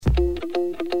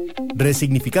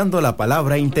resignificando la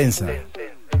palabra intensa.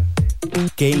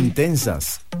 ¡Qué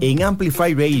intensas! En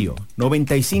Amplify Radio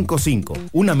 95.5,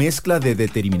 una mezcla de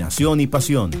determinación y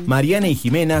pasión. Mariana y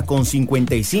Jimena con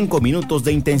 55 minutos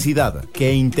de intensidad.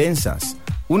 ¡Qué intensas!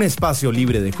 Un espacio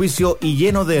libre de juicio y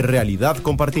lleno de realidad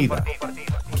compartida.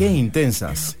 ¡Qué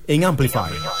intensas! En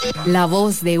Amplify. La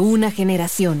voz de una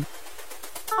generación.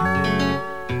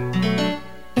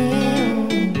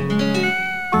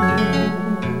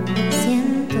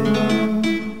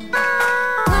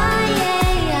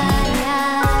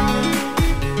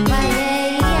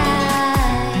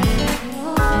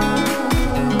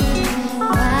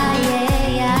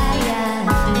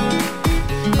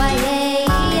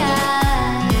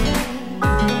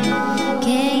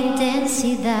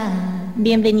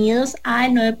 Bienvenidos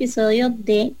al nuevo episodio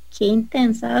de Qué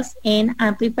Intensas en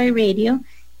Amplify Radio.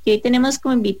 Y hoy tenemos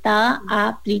como invitada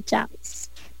a Priscila Chaves.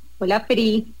 Hola,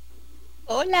 Pri.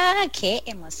 Hola, qué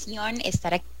emoción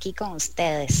estar aquí con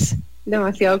ustedes.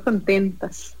 Demasiado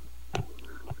contentas.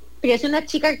 Pri es una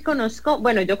chica que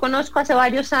yo conozco hace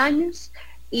varios años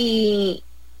y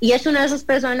es una de esas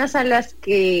personas a las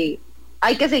que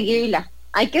hay que seguirla.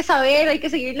 Hay que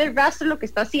seguirle el rastro de lo que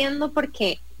está haciendo,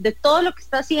 porque de todo lo que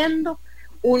está haciendo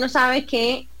uno sabe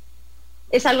que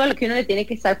es algo a lo que uno le tiene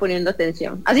que estar poniendo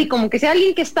atención. Así como que sea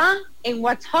alguien que está en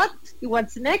What's Hot y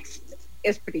What's Next,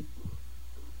 es Pri.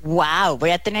 Wow,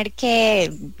 voy a tener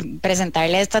que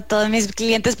presentarle esto a todos mis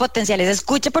clientes potenciales.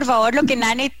 Escuche por favor lo que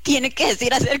Nani tiene que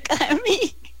decir acerca de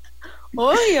mí.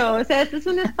 Obvio, o sea, este es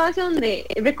un espacio donde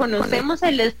reconocemos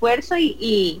el esfuerzo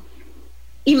y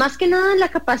más que nada la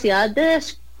capacidad de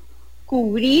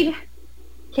descubrir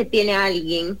que tiene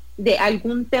alguien de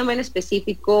algún tema en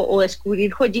específico, o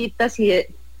descubrir joyitas y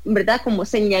 ¿verdad? Como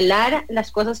señalar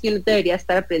las cosas que uno debería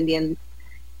estar aprendiendo.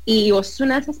 Y vos sos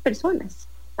una de esas personas.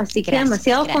 Así que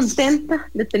demasiado contenta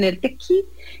de tenerte aquí.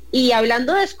 Y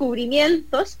hablando de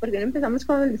descubrimientos, ¿por qué no empezamos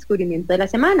con el descubrimiento de la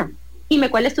semana?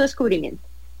 Dime, ¿cuál es tu descubrimiento?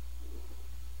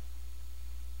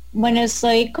 Bueno,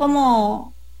 estoy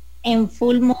como en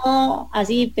full modo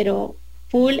así, pero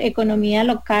full economía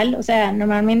local. O sea,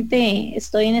 normalmente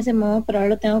estoy en ese modo, pero ahora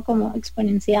lo tengo como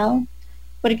exponenciado,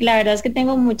 porque la verdad es que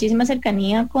tengo muchísima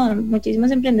cercanía con muchísimos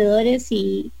emprendedores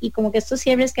y como que estos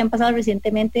cierres que han pasado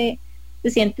recientemente se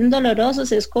sienten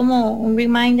dolorosos. Es como un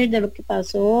reminder de lo que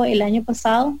pasó el año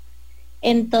pasado.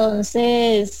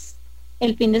 Entonces,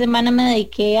 el fin de semana me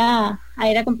dediqué a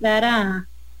ir a comprar a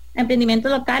emprendimientos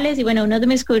locales, y bueno, uno de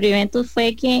mis descubrimientos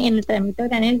fue que en el Tramito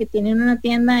Granel, que tienen una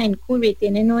tienda en Curry,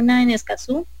 tienen una en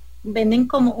Escazú, venden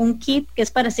como un kit que es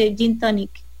para hacer gin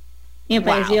tonic, y me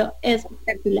pareció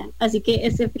espectacular. Así que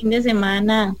este fin de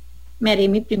semana me haré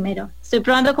mi primero. Estoy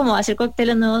probando como hacer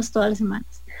cócteles nuevos todas las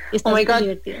semanas. Está muy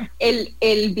divertido.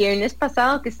 El viernes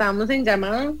pasado que estábamos en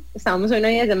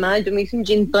una llamada, yo me hice un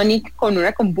gin tonic con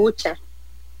una kombucha.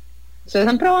 ¿Ustedes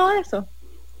han probado eso?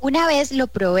 Una vez lo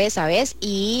probé, ¿sabes?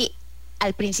 Y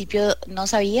al principio no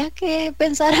sabía qué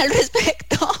pensar al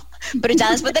respecto, pero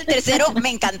ya después del tercero me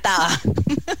encantaba.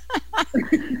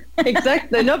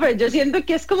 Exacto, no, pero yo siento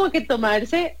que es como que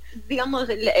tomarse, digamos,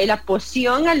 la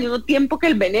poción al mismo tiempo que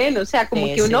el veneno, o sea, como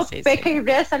que uno peca y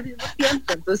reza al mismo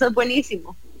tiempo, entonces es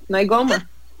buenísimo, no hay goma.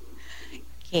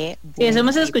 Sí, eso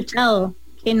hemos escuchado,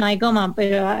 que no hay goma,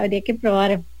 pero habría que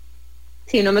probar.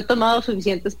 Sí, no me he tomado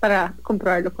suficientes para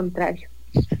comprobar lo contrario.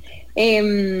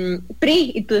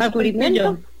 Pri, ¿y tu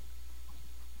descubrimiento?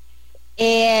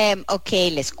 Ok,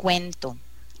 les cuento.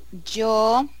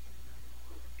 Yo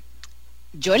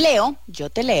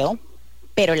te leo,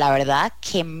 pero la verdad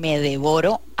que me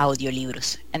devoro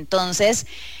audiolibros. Entonces,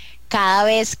 cada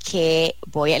vez que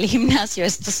voy al gimnasio,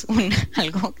 esto es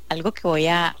algo que voy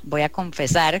a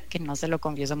confesar, que no se lo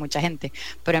confieso a mucha gente,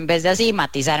 pero en vez de así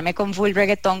matizarme con full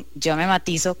reggaetón, yo me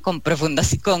matizo con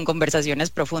conversaciones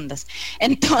profundas.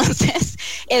 Entonces,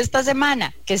 esta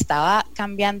semana que estaba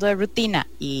cambiando de rutina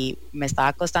y me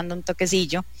estaba costando un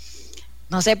toquecillo,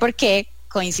 no sé por qué,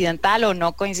 coincidental o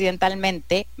no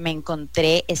coincidentalmente, me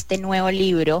encontré este nuevo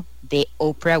libro de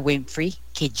Oprah Winfrey,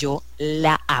 que yo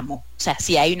la amo. O sea,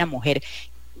 si hay una mujer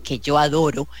que yo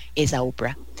adoro, es a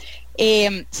Oprah.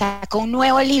 Sacó un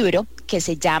nuevo libro que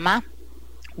se llama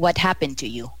What Happened to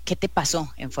You? ¿Qué te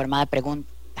pasó? En forma de pregunta.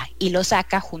 Y lo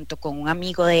saca junto con un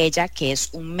amigo de ella, que es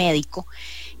un médico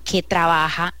que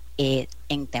trabaja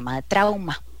en tema de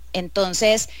trauma.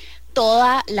 Entonces,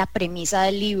 toda la premisa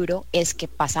del libro es que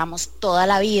pasamos toda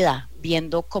la vida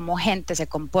viendo cómo gente se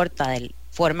comporta de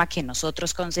forma que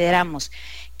nosotros consideramos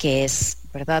que es,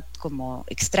 ¿verdad?, como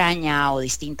extraña o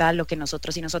distinta a lo que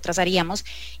nosotros y nosotras haríamos,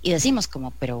 y decimos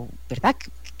como, pero, ¿verdad?,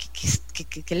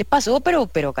 ¿qué le pasó?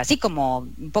 Pero casi como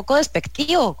un poco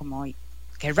despectivo, como,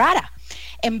 qué rara.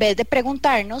 en vez de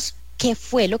preguntarnos qué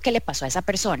fue lo que le pasó a esa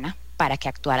persona para que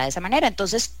actuara de esa manera.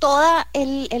 Entonces, toda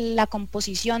la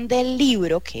composición del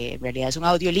libro, que en realidad es un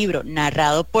audiolibro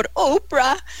narrado por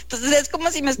Oprah, entonces es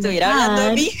como si me estuviera hablando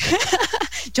de mí.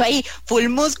 Yo ahí full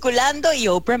musculando y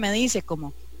Oprah me dice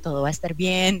como, todo va a estar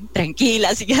bien,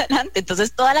 tranquila, sigue adelante.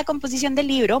 Entonces, toda la composición del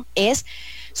libro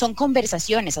son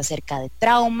conversaciones acerca de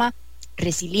trauma,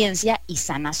 resiliencia y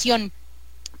sanación.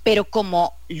 Pero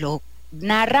como lo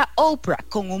narra Oprah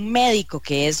con un médico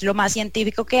que es lo más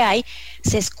científico que hay,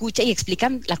 se escucha y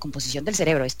explican la composición del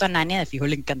cerebro. Esto a Nania de fijo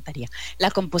le encantaría. La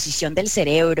composición del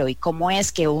cerebro y cómo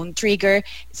es que un trigger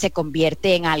se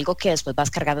convierte en algo que después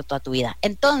vas cargando toda tu vida.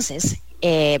 Entonces,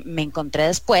 me encontré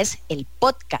después el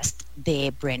podcast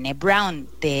de Brené Brown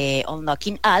de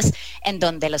Unlocking Us, en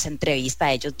donde los entrevista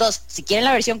a ellos dos. Si quieren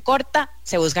la versión corta,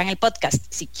 se buscan el podcast.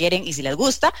 Si quieren y si les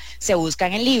gusta, se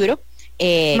buscan el libro.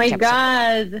 My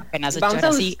God, vamos a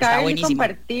buscar y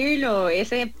compartirlo,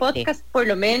 ese podcast, sí, por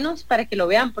lo menos para que lo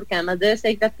vean, porque además debe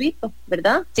ser gratuito,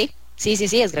 ¿verdad? Sí,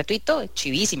 es gratuito,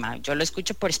 chivísima. Yo lo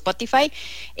escucho por Spotify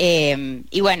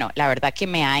y bueno, la verdad que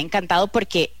me ha encantado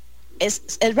porque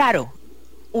es raro.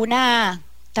 Una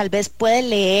tal vez puede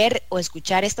leer o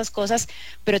escuchar estas cosas,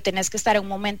 pero tenés que estar en un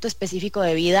momento específico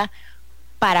de vida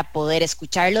para poder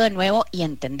escucharlo de nuevo y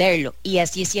entenderlo. Y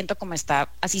así siento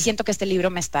que este libro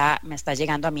me está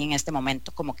llegando a mí en este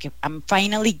momento, como que I'm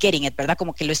finally getting it, ¿verdad?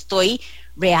 Como que lo estoy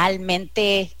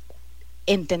realmente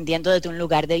entendiendo desde un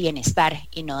lugar de bienestar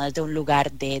y no desde un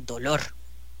lugar de dolor.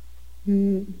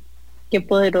 Qué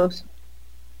poderoso.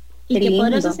 Y qué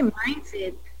poderoso ese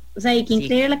mindset. O sea, y que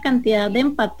incluye la cantidad de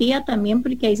empatía también,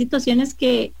 porque hay situaciones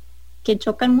que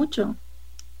chocan mucho.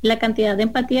 La cantidad de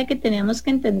empatía que tenemos que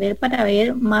entender para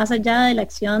ver más allá de la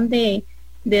acción de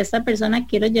esta persona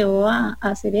que lo llevó a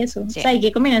hacer eso. Sí. O sea, y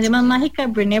qué combinación más mágica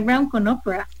Brené Brown con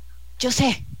Oprah. Yo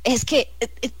sé, es que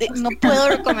no puedo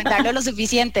recomendarlo lo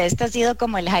suficiente. Este ha sido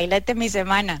como el highlight de mi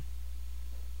semana.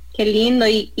 Qué lindo,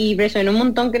 y resuena un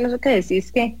montón que no sé qué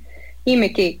decís, que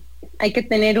hay que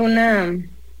tener una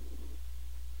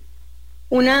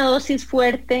dosis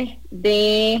fuerte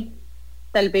de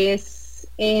tal vez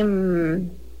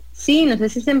sí, no sé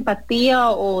si es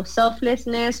empatía o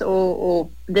selflessness o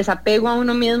desapego a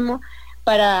uno mismo,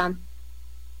 para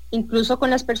incluso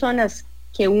con las personas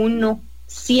que uno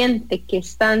siente que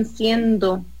están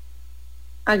siendo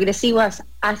agresivas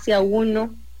hacia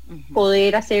uno,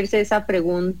 poder hacerse esa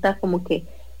pregunta como que,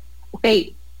 ok,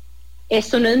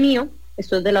 esto no es mío,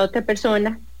 esto es de la otra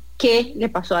persona, ¿qué le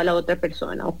pasó a la otra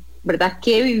persona? ¿Verdad?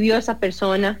 ¿Qué vivió esa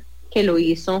persona que lo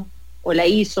hizo o la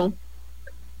hizo?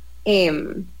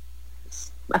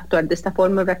 Actuar de esta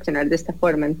forma, reaccionar de esta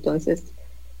forma. Entonces,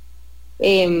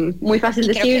 muy fácil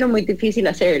decirlo, muy difícil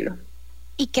hacerlo.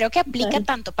 Y creo que aplica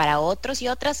tanto para otros y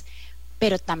otras,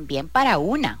 pero también para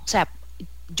una. O sea,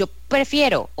 yo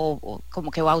prefiero o como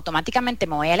que automáticamente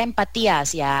me voy a la empatía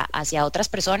hacia otras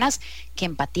personas que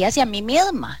empatía hacia mí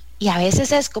misma. Y a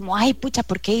veces es como, ay, pucha,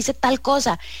 ¿por qué hice tal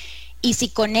cosa? Y si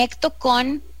conecto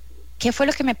con qué fue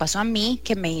lo que me pasó a mí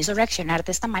que me hizo reaccionar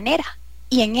de esta manera.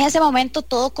 Y en ese momento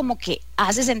todo como que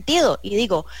hace sentido. Y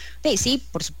digo, sí,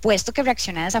 por supuesto que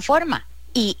reaccioné de esa forma.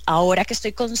 Y ahora que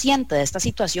estoy consciente de esta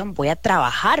situación, voy a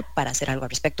trabajar para hacer algo al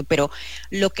respecto. Pero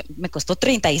lo que me costó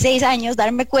 36 años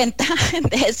darme cuenta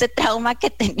de ese trauma que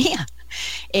tenía.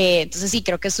 Entonces sí,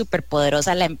 creo que es súper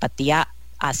poderosa la empatía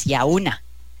hacia una.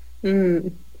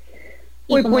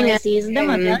 Y como decís, es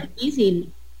demasiado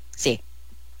difícil. Sí.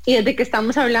 Y desde que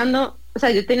estamos hablando, o sea,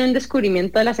 yo tenía un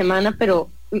descubrimiento de la semana, pero,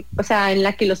 o sea, en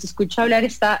la que los escucho hablar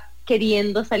está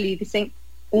queriendo salirse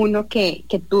uno que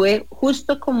tuve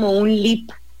justo como un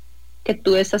leap que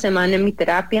tuve esta semana en mi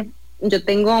terapia. Yo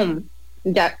tengo,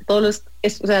 ya todos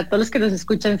los que nos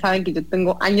escuchan saben que yo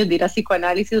tengo años de ir a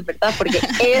psicoanálisis, ¿verdad? Porque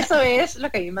eso es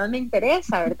lo que a mí más me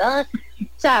interesa, ¿verdad?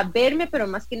 O sea, verme, pero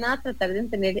más que nada tratar de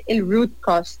entender el root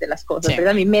cause de las cosas, sí,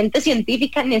 ¿verdad? Mi mente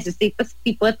científica necesita ese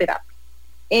tipo de terapia.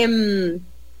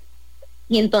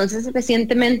 Y entonces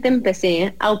recientemente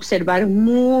empecé a observar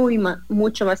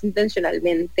mucho más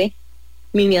intencionalmente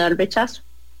mi miedo al rechazo,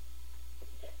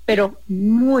 pero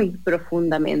muy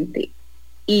profundamente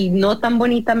y no tan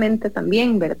bonitamente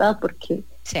también, ¿verdad? Porque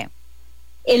sí,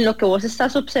 en lo que vos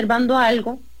estás observando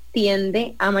algo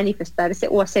tiende a manifestarse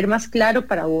o a ser más claro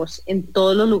para vos en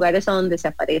todos los lugares a donde se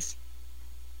aparece,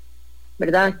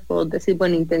 ¿verdad? Puedo decir,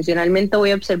 bueno, intencionalmente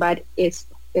voy a observar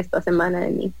esto esta semana de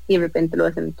mí, y de repente lo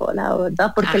ves en todo lado,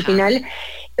 ¿verdad? Porque al final,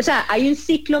 o sea, hay un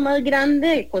ciclo más grande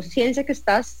de conciencia que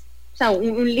estás, o sea,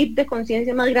 un leap de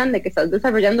conciencia más grande que estás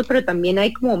desarrollando, pero también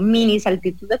hay como mini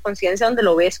saltitos de conciencia donde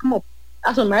lo ves como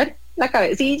asomar la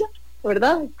cabecilla,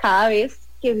 ¿verdad? Cada vez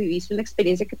que viviste una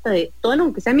experiencia que te detonó,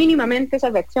 aunque sea mínimamente esa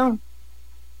reacción.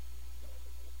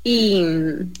 Y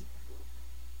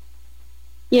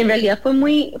en realidad fue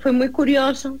muy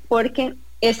curioso, porque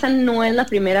esa no es la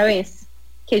primera vez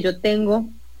que yo tengo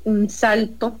un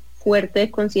salto fuerte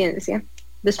de conciencia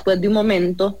después de un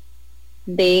momento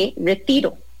de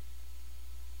retiro,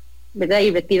 ¿verdad?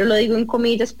 Y retiro lo digo en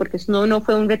comillas porque no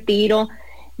fue un retiro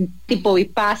tipo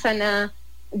vipassana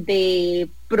de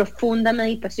profunda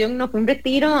meditación, no, fue un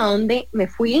retiro a donde me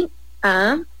fui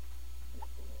a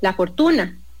La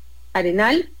Fortuna,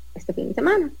 Arenal, este fin de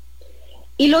semana.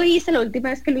 Y lo hice, la última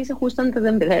vez que lo hice justo antes de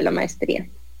empezar la maestría,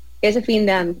 ese fin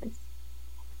de antes.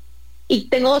 Y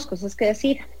tengo dos cosas que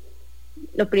decir.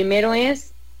 Lo primero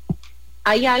es,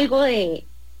 hay algo de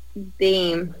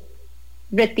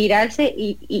retirarse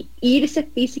y irse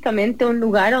físicamente a un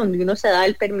lugar donde uno se da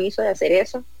el permiso de hacer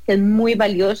eso, que es muy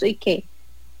valioso y que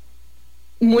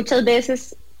muchas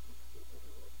veces,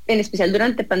 en especial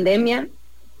durante pandemia,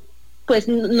 pues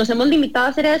nos hemos limitado a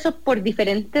hacer eso por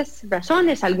diferentes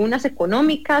razones, algunas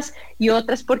económicas y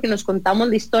otras porque nos contamos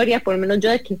la historia, por lo menos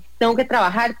yo, de que tengo que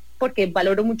trabajar porque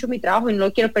valoro mucho mi trabajo y no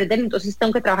lo quiero perder, entonces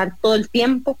tengo que trabajar todo el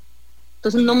tiempo,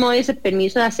 entonces no me doy ese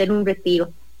permiso de hacer un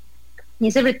retiro. Y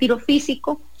ese retiro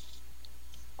físico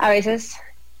a veces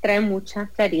trae mucha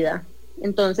claridad.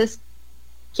 Entonces,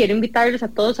 quiero invitarlos a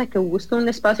todos a que busquen un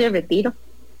espacio de retiro.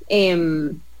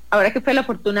 Ahora que fue La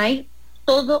Fortuna, hay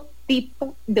todo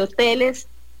tipo de hoteles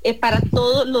para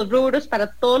todos los rubros,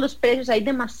 para todos los precios, hay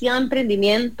demasiado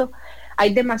emprendimiento,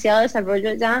 hay demasiado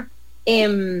desarrollo ya.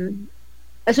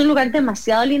 Es un lugar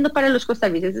demasiado lindo para los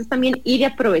costarricenses también ir y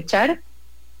aprovechar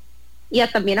y a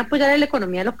también apoyar a la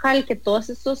economía local, que todos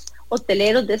estos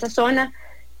hoteleros de esa zona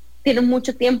tienen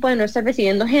mucho tiempo de no estar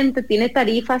recibiendo gente, tiene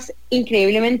tarifas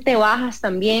increíblemente bajas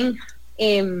también.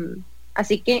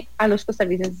 Así que a los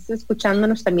costarricenses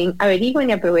escuchándonos también averigüen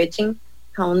y aprovechen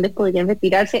a dónde podrían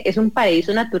retirarse. Es un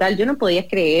paraíso natural, yo no podía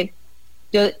creer.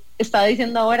 Yo estaba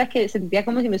diciendo ahora que sentía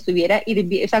como si me estuviera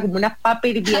hirviendo, o sea, como una papa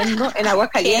hirviendo en agua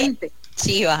caliente.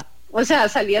 Chiva. O sea,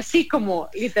 salía así como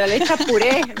literal hecha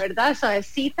puré, ¿verdad?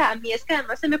 Suavecita. A mí es que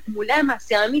además se me acumula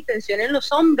demasiado mi tensión en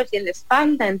los hombros y en la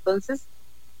espalda, entonces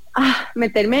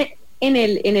meterme en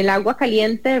el agua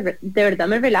caliente de verdad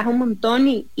me relaja un montón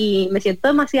y me siento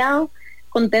demasiado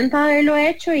contenta de haberlo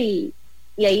hecho y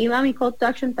ahí va mi call to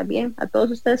action también a todos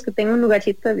ustedes que tengan un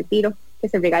lugarcito de retiro, que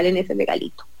se regalen ese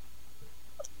regalito.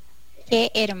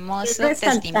 Qué hermoso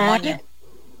testimonio.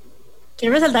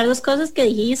 Quiero resaltar dos cosas que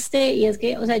dijiste, y es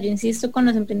que, o sea, yo insisto con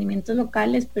los emprendimientos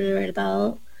locales, pero de verdad,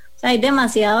 o sea, hay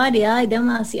demasiada variedad, hay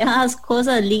demasiadas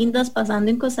cosas lindas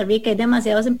pasando en Costa Rica, hay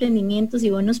demasiados emprendimientos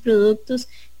y buenos productos,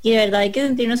 y de verdad hay que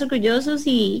sentirnos orgullosos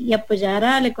y apoyar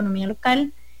a la economía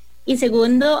local. Y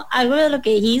segundo, algo de lo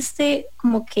que dijiste,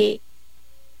 como que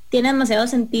tiene demasiado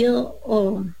sentido,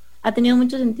 o ha tenido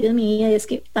mucho sentido en mi vida, y es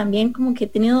que también como que he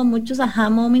tenido muchos aha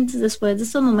moments después de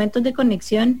estos momentos de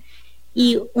conexión.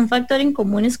 Y un factor en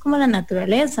común es como la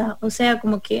naturaleza, o sea,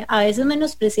 como que a veces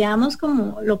menospreciamos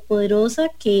como lo poderosa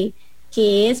que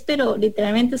es, pero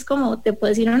literalmente es como te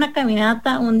puedes ir a una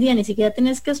caminata un día, ni siquiera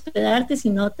tienes que hospedarte si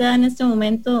no te da en este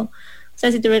momento, o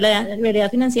sea, si tu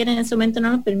realidad financiera en este momento no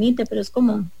lo permite, pero es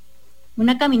como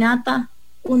una caminata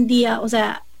un día, o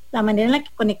sea, la manera en la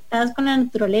que conectas con la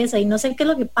naturaleza, y no sé qué es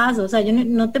lo que pasa, o sea, yo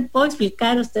no te puedo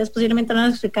explicar, ustedes posiblemente lo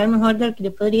van a explicar mejor de lo que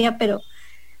yo podría, pero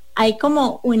hay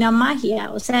como una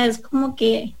magia, o sea, es como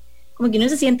que uno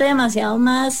se siente demasiado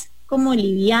más como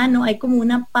liviano, hay como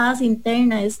una paz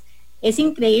interna, es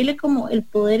increíble como el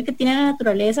poder que tiene la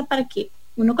naturaleza para que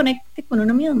uno conecte con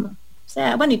uno mismo, o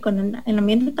sea, bueno, y con el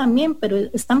ambiente también, pero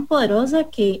es tan poderosa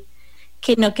que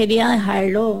no quería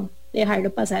dejarlo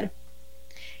pasar.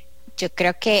 Yo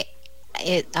creo que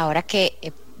ahora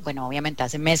que, bueno, obviamente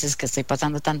hace meses que estoy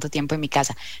pasando tanto tiempo en mi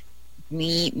casa.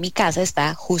 Mi casa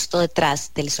está justo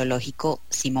detrás del zoológico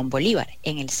Simón Bolívar,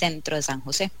 en el centro de San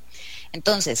José.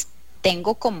 Entonces,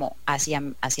 tengo como hacia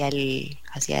el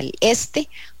este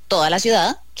toda la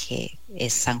ciudad, que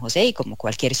es San José, y como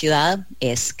cualquier ciudad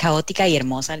es caótica y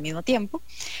hermosa al mismo tiempo.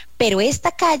 Pero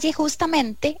esta calle,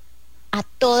 justamente, a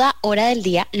toda hora del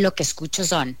día, lo que escucho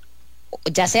son,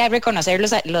 ya sé reconocer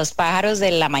los pájaros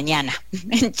de la mañana,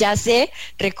 ya sé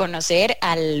reconocer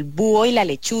al búho y la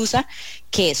lechuza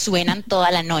que suenan toda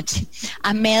la noche.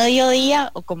 A mediodía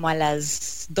o como a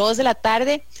las 2 de la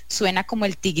tarde suena como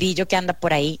el tigrillo que anda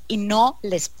por ahí, y no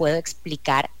les puedo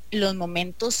explicar los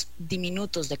momentos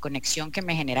diminutos de conexión que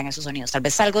me generan esos sonidos. Tal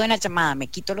vez salgo de una llamada, me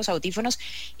quito los audífonos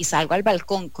y salgo al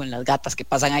balcón con las gatas que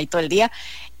pasan ahí todo el día,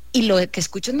 y lo que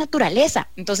escucho es naturaleza.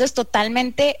 Entonces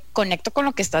totalmente conecto con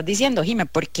lo que estás diciendo, Jime,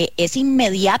 porque es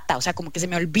inmediata, o sea, como que se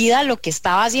me olvida lo que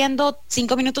estaba haciendo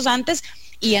 5 minutos antes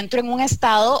y entro en un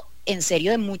estado en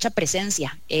serio de mucha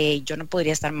presencia. Yo no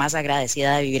podría estar más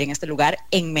agradecida de vivir en este lugar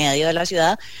en medio de la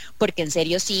ciudad, porque en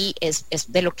serio sí es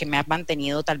de lo que me ha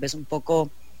mantenido tal vez un poco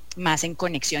más en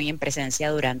conexión y en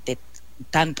presencia durante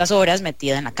tantas horas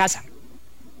metida en la casa.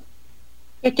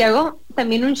 Y aquí hago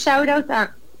también un shout out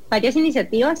a varias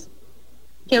iniciativas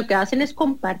que lo que hacen es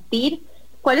compartir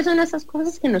cuáles son esas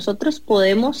cosas que nosotros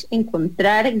podemos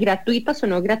encontrar gratuitas o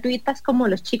no gratuitas, como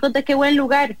los chicos de Qué Buen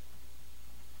Lugar.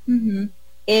 Uh-huh.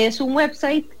 Es un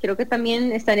website, creo que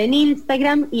también están en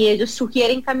Instagram y ellos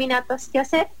sugieren caminatas que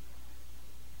hacer.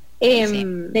 Sí.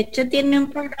 De hecho tiene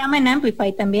un programa en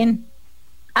Amplify también.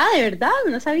 Ah, ¿de verdad?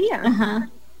 No sabía. Ajá.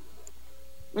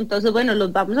 Entonces, bueno,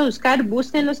 los vamos a buscar,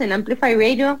 búsquenlos en Amplify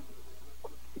Radio.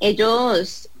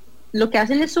 Ellos lo que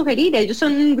hacen es sugerir, ellos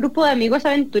son un grupo de amigos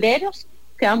aventureros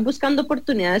que van buscando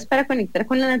oportunidades para conectar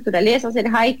con la naturaleza, hacer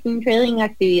hiking, trailing,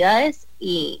 actividades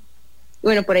y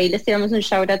bueno, por ahí les tiramos un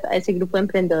shout out a ese grupo de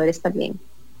emprendedores también.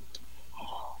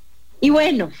 Y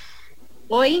bueno,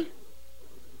 hoy,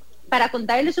 para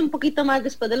contarles un poquito más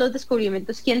después de los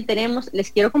descubrimientos que tenemos,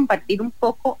 les quiero compartir un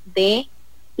poco de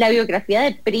la biografía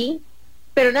de Pri,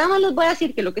 pero nada más les voy a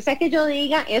decir que lo que sea que yo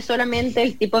diga es solamente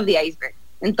el tip of the iceberg.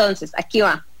 Entonces, aquí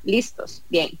va, listos,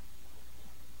 bien.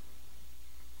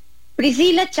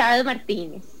 Priscila Chaves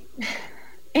Martínez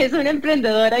es una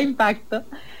emprendedora de impacto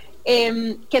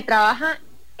que trabaja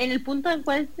en el punto de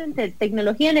encuentro entre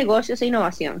tecnología, negocios e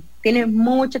innovación. Tiene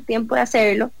mucho tiempo de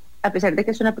hacerlo, a pesar de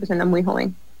que es una persona muy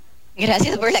joven.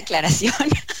 Gracias por la aclaración.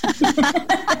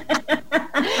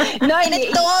 No, tiene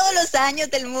todos los años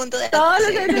del mundo de todos los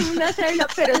años del mundo de hacerlo,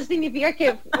 pero eso significa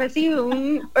que recibe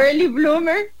un early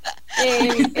bloomer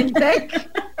en tech.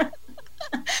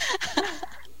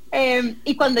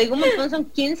 Y cuando digo un montón son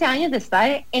 15 años de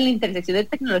estar en la intersección de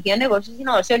tecnología, negocios e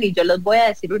innovación, y yo les voy a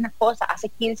decir una cosa, hace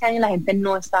 15 años la gente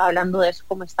no estaba hablando de eso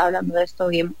como está hablando de esto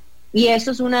bien, y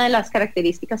eso es una de las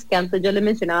características que antes yo les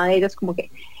mencionaba de ellas, como que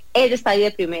ella está ahí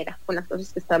de primera con las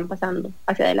cosas que están pasando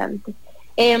hacia adelante.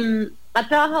 Ha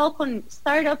trabajado con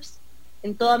startups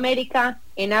en toda América,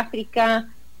 en África,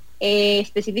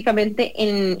 específicamente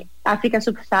en África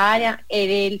subsahariana, en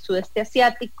el sudeste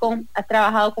asiático, ha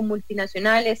trabajado con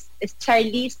multinacionales, es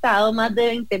charlista, ha dado más de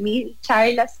 20,000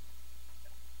 charlas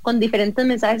con diferentes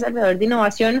mensajes alrededor de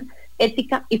innovación,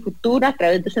 ética y futura a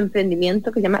través de su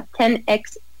emprendimiento que se llama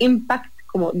 10X Impact,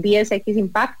 como 10X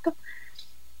Impacto,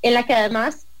 en la que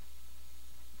además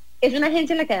es una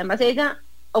agencia en la que además ella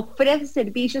ofrece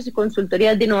servicios y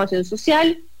consultorías de innovación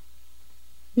social,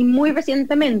 y muy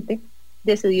recientemente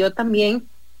decidió también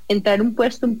entrar un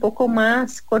puesto un poco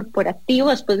más corporativo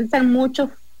después de estar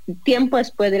mucho tiempo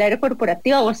después del área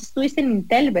corporativa. Vos estuviste en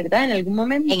Intel, ¿verdad? En algún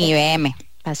momento. En IBM,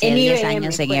 pasé 10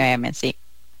 años en IBM, sí.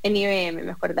 En IBM,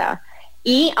 me acordaba.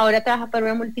 Y ahora trabaja para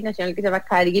una multinacional que se llama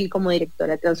Cargill como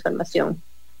directora de transformación.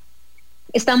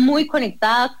 Está muy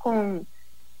conectada con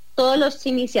todas las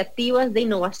iniciativas de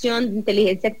innovación, de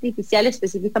inteligencia artificial,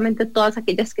 específicamente todas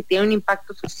aquellas que tienen un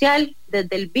impacto social,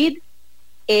 desde el BID,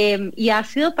 y ha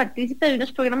sido partícipe de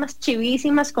unos programas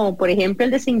chivísimas, como por ejemplo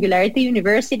el de Singularity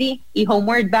University y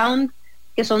Homeward Bound,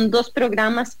 que son dos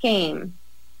programas que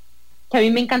a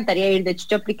mí me encantaría ir. De hecho,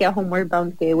 yo apliqué a Homeward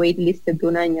Bound, que waitlisted de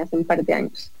un año, hace un par de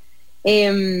años.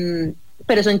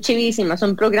 Pero son chivísimas,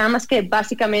 son programas que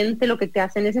básicamente lo que te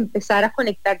hacen es empezar a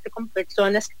conectarte con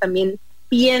personas que también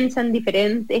piensan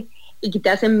diferente y que te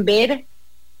hacen ver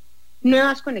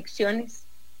nuevas conexiones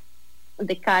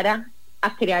de cara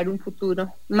a crear un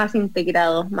futuro más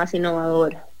integrado, más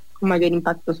innovador, con mayor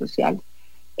impacto social.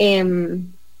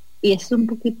 Y es un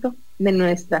poquito de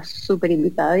nuestra súper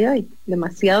invitada de hoy.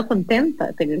 Demasiado contenta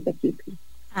de tenerte aquí.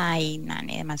 Ay,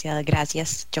 Nani, demasiadas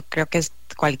gracias. Yo creo que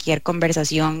cualquier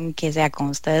conversación que sea con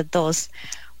ustedes dos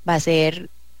va a ser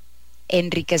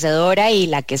enriquecedora y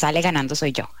la que sale ganando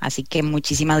soy yo. Así que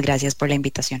muchísimas gracias por la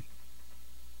invitación.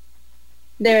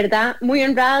 De verdad, muy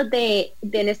honrada de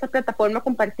en esta plataforma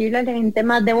compartirla en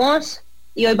temas de voz.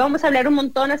 Y hoy vamos a hablar un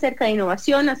montón acerca de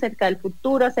innovación, acerca del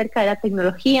futuro, acerca de la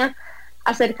tecnología,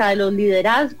 acerca de los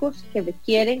liderazgos que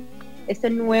requiere este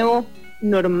nuevo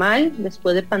normal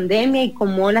después de pandemia y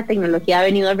cómo la tecnología ha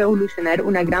venido a revolucionar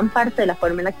una gran parte de la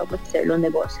forma en la que vamos a hacer los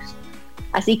negocios.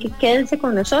 Así que quédense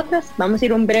con nosotras, vamos a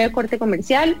ir a un breve corte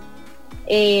comercial.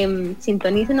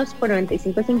 Sintonícenos por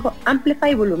 95.5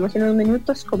 Amplify, volvemos en unos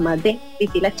minutos con más de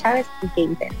Priscila Chaves y Qué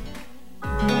Intensa.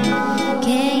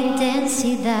 Qué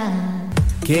intensidad.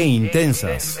 Qué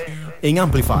intensas en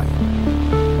Amplify.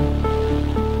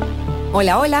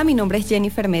 Hola, hola, mi nombre es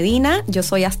Jennifer Medina, yo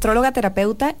soy astróloga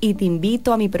terapeuta y te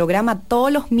invito a mi programa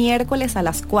todos los miércoles a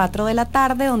las 4 de la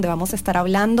tarde, donde vamos a estar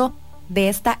hablando de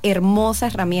esta hermosa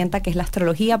herramienta que es la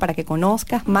astrología, para que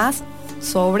conozcas más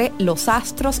sobre los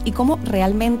astros y cómo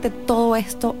realmente todo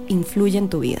esto influye en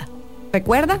tu vida.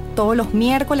 Recuerda, todos los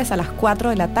miércoles a las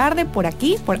 4 de la tarde por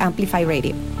aquí, por Amplify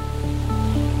Radio.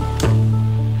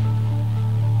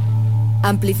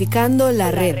 Amplificando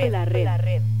la red.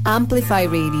 Amplify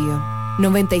Radio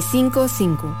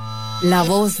 955. La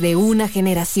voz de una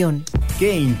generación.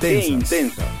 Qué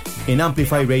intensa. En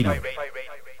Amplify Radio.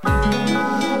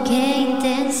 Qué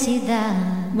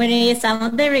intensidad. Bueno, y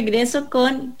estamos de regreso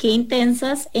con Qué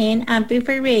Intensas en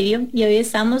Amplify Radio, y hoy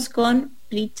estamos con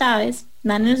Pri Chaves.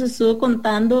 Nana nos estuvo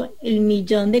contando el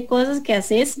millón de cosas que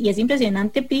haces y es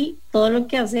impresionante, Pri, todo lo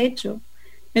que has hecho.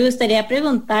 Me gustaría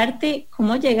preguntarte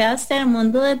cómo llegaste al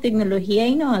mundo de tecnología e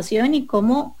innovación y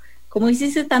cómo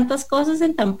hiciste tantas cosas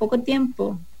en tan poco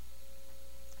tiempo.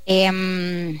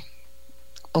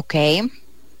 Ok,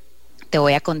 te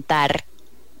voy a contar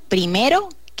primero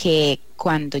que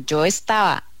cuando yo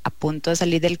estaba a punto de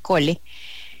salir del cole,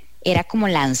 era como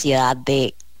la ansiedad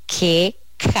de qué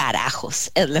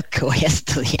carajos es lo que voy a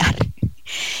estudiar.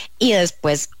 Y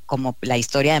después, como la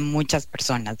historia de muchas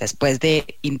personas, después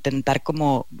de intentar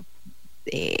como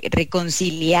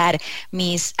reconciliar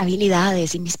mis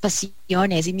habilidades y mis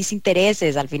pasiones y mis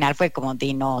intereses, al final fue como,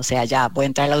 no, o sea, ya voy a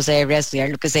entrar a la UCR a estudiar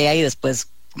lo que sea y después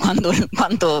cuando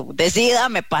decida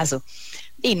me paso.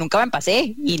 Y nunca me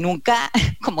pasé, y nunca,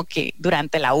 como que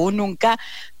durante la U nunca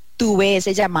tuve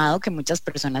ese llamado que muchas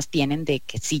personas tienen de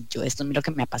que sí, yo esto es lo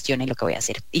que me apasiona y lo que voy a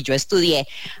hacer. Y yo estudié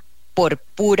por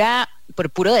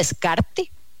puro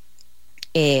descarte,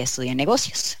 estudié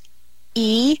negocios.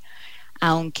 Y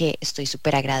aunque estoy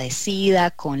súper agradecida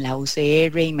con la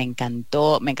UCR y me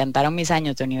encantaron mis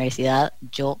años de universidad,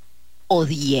 yo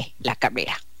odié la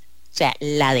carrera. O sea,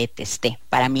 la detesté.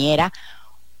 Para mí era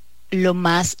lo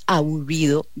más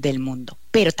aburrido del mundo,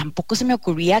 pero tampoco se me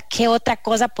ocurría qué otra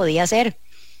cosa podía hacer.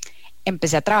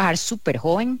 Empecé a trabajar súper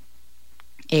joven,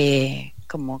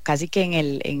 como casi que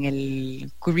en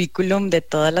el currículum de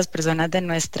todas las personas de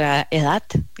nuestra edad,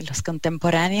 los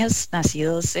contemporáneos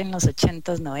nacidos en los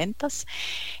 80s, 90s.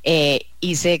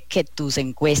 Hice que tus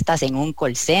encuestas en un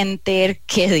call center,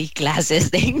 que di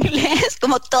clases de inglés,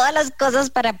 como todas las cosas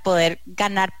para poder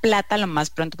ganar plata lo más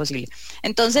pronto posible.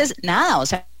 Entonces, nada, o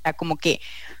sea, como que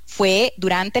fue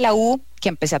durante la U que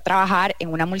empecé a trabajar en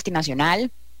una multinacional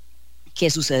que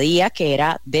sucedía que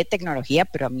era de tecnología,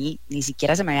 pero a mí ni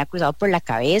siquiera se me había cruzado por la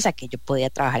cabeza que yo podía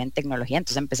trabajar en tecnología.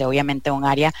 Entonces empecé obviamente en un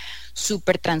área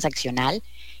súper transaccional,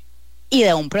 y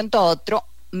de un pronto a otro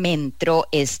me entró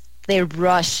este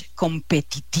rush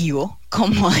competitivo,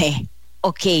 como de,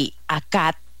 ok,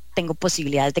 acá tengo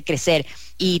posibilidades de crecer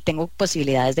y tengo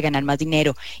posibilidades de ganar más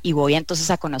dinero, y voy entonces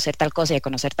a conocer tal cosa y a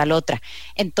conocer tal otra.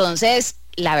 Entonces,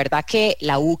 la verdad que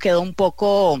la U quedó un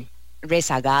poco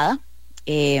rezagada.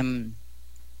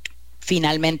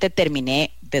 Finalmente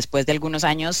terminé después de algunos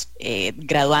años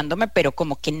graduándome, pero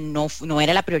como que no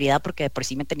era la prioridad, porque de por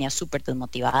sí me tenía súper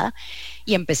desmotivada,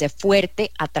 y empecé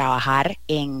fuerte a trabajar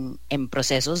en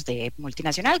procesos de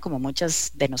multinacional, como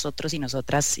muchas de nosotros y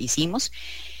nosotras hicimos,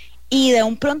 y de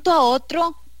un pronto a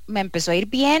otro me empezó a ir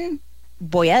bien.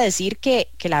 Voy a decir que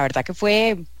la verdad que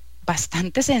fue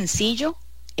bastante sencillo.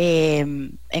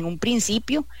 En un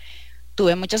principio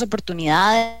tuve muchas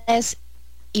oportunidades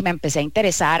y me empecé a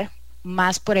interesar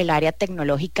más por el área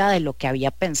tecnológica de lo que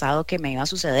había pensado que me iba a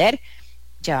suceder.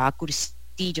 Llevaba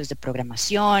cursillos de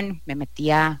programación, me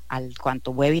metía al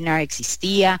cuanto webinar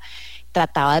existía,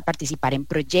 trataba de participar en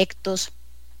proyectos,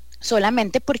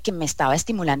 solamente porque me estaba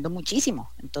estimulando muchísimo.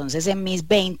 Entonces en mis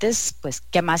 20s, pues,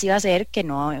 ¿qué más iba a hacer que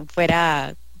no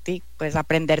fuera, sí, pues,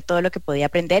 aprender todo lo que podía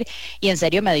aprender? Y en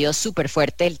serio me dio súper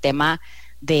fuerte el tema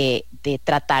de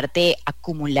tratar de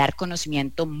acumular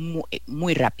conocimiento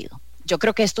muy rápido. Yo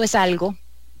creo que esto es algo,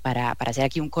 para hacer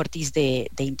aquí un cortis de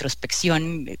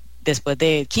introspección después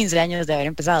de 15 años de haber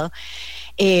empezado,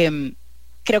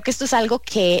 creo que esto es algo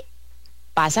que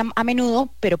pasa a menudo,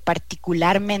 pero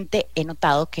particularmente he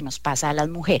notado que nos pasa a las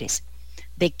mujeres,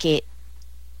 de que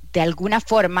de alguna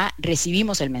forma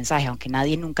recibimos el mensaje, aunque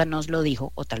nadie nunca nos lo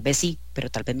dijo, o tal vez sí, pero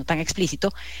tal vez no tan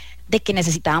explícito, de que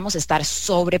necesitábamos estar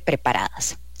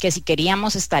sobrepreparadas, que si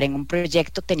queríamos estar en un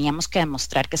proyecto teníamos que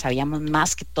demostrar que sabíamos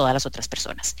más que todas las otras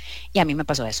personas. Y a mí me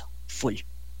pasó eso, full.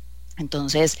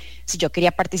 Entonces, si yo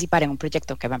quería participar en un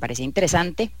proyecto que me parecía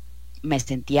interesante, me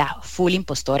sentía full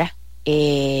impostora,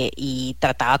 y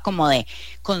trataba como de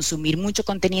consumir mucho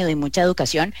contenido y mucha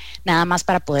educación, nada más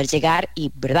para poder llegar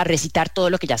y, ¿verdad?, recitar todo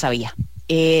lo que ya sabía.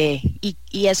 Y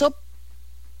eso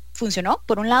funcionó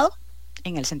por un lado,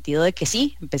 en el sentido de que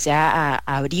sí, empecé a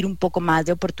abrir un poco más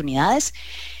de oportunidades,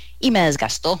 y me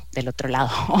desgastó del otro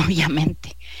lado,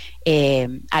 obviamente,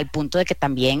 al punto de que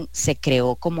también se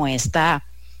creó como esta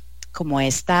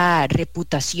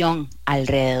reputación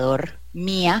alrededor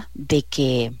mía de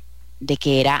que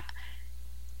era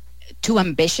too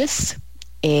ambitious,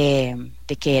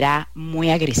 de que era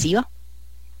muy agresiva,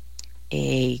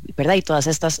 ¿verdad? Y todas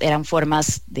estas eran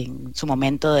formas en su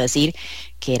momento de decir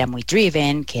que era muy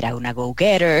driven, que era una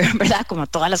go-getter, ¿verdad? Como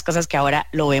todas las cosas que ahora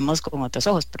lo vemos con otros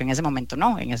ojos, pero en ese momento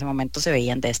no, en ese momento se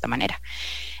veían de esta manera.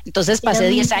 Entonces pasé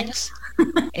 10 años,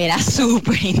 era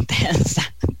súper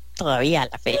intensa, todavía a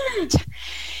la fecha.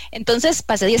 Entonces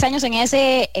pasé 10 años en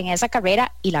esa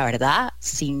carrera, y la verdad,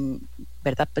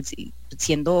 ¿verdad? Pues,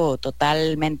 siendo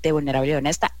totalmente vulnerable y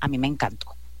honesta, a mí me encantó.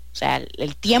 O sea,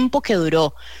 el tiempo que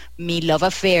duró mi love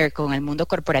affair con el mundo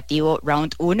corporativo,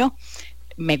 round 1,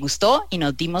 me gustó, y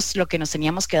nos dimos lo que nos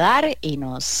teníamos que dar, y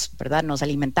 ¿verdad? Nos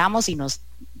alimentamos, y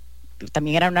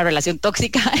también era una relación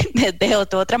tóxica de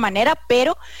otra manera,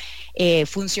 pero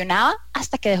funcionaba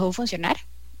hasta que dejó de funcionar,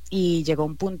 y llegó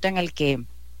un punto en el que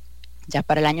ya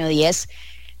para el año 10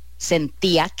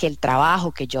 sentía que el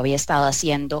trabajo que yo había estado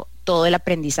haciendo, todo el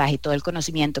aprendizaje y todo el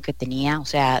conocimiento que tenía, o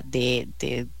sea, de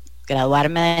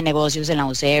graduarme de negocios en la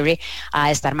UCR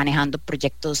a estar manejando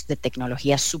proyectos de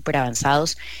tecnología súper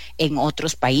avanzados en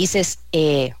otros países,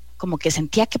 como que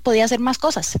sentía que podía hacer más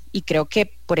cosas, y creo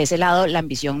que por ese lado la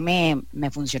ambición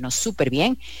me funcionó súper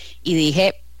bien, y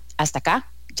dije, hasta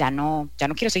acá, ya no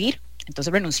quiero seguir.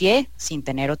 Entonces renuncié sin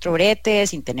tener otro brete,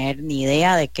 sin tener ni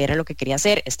idea de qué era lo que quería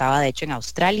hacer. Estaba de hecho en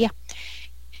Australia,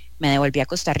 me devolví a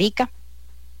Costa Rica,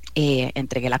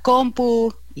 entregué la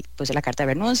compu, y puse la carta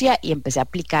de renuncia, y empecé a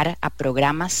aplicar a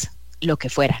programas, lo que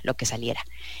fuera, lo que saliera.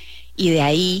 Y de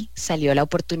ahí salió la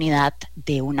oportunidad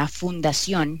de una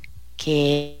fundación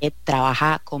que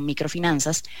trabaja con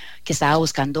microfinanzas, que estaba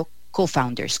buscando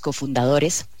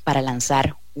cofundadores para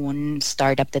lanzar un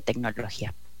startup de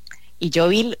tecnología. Y yo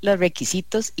vi los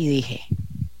requisitos y dije,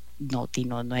 no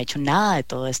he hecho nada de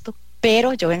todo esto,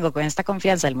 pero yo vengo con esta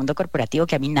confianza del mundo corporativo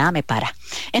que a mí nada me para.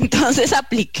 Entonces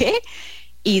apliqué,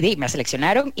 y me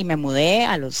seleccionaron, y me mudé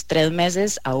a los 3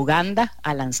 meses a Uganda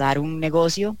a lanzar un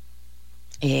negocio,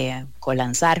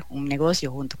 colanzar un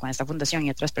negocio junto con esta fundación y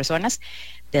otras personas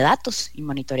de datos y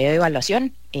monitoreo y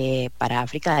evaluación para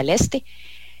África del Este.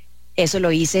 Eso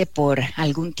lo hice por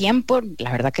algún tiempo,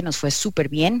 la verdad que nos fue súper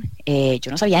bien.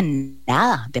 Yo no sabía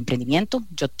nada de emprendimiento,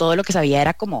 yo todo lo que sabía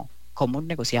era cómo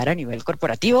negociar a nivel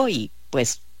corporativo, y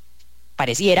pues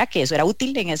pareciera que eso era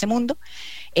útil en ese mundo.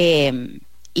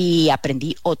 Y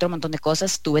aprendí otro montón de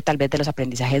cosas. Tuve tal vez de los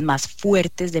aprendizajes más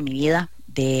fuertes de mi vida,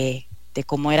 de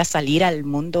cómo era salir al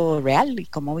mundo real y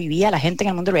cómo vivía la gente en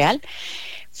el mundo real.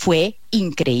 Fue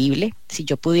increíble. Si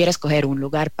yo pudiera escoger un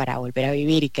lugar para volver a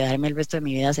vivir y quedarme el resto de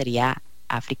mi vida, sería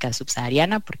África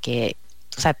subsahariana, porque,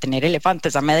 o sea, tener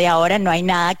elefantes a media hora, no hay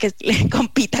nada que le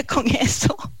compita con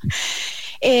eso.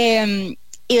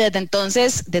 Y desde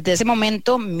entonces, desde ese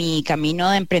momento, mi camino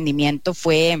de emprendimiento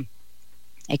fue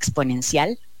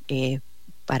exponencial,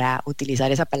 para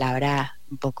utilizar esa palabra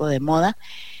un poco de moda.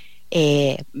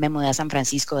 Me mudé a San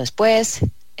Francisco después,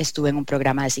 estuve en un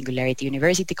programa de Singularity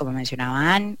University, como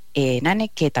mencionaba Nane,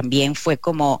 que también fue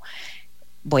como,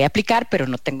 voy a aplicar, pero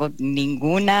no tengo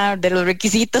ninguna de los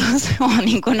requisitos o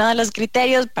ninguno de los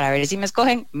criterios para ver si me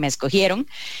escogen. Me escogieron,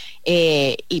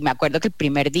 y me acuerdo que el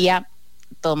primer día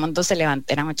todo el mundo se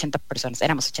levantó, éramos 80 personas,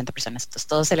 entonces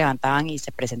todos se levantaban y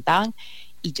se presentaban,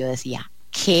 y yo decía,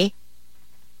 ¿qué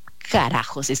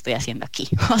carajos estoy haciendo aquí?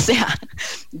 O sea,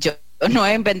 yo no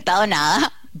he inventado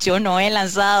nada, yo no he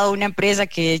lanzado una empresa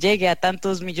que llegue a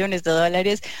tantos millones de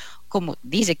dólares. Como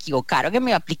dice, equivocaron en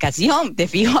mi aplicación, de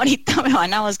fijo ahorita me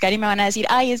van a buscar y me van a decir,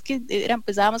 ay, es que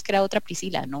pensábamos que era otra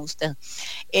Priscila, no usted.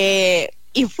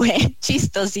 Y fue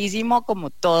chistosísimo como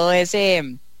toda esa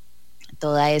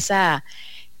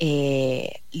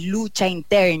lucha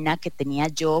interna que tenía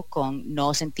yo con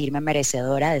no sentirme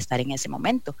merecedora de estar en ese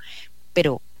momento.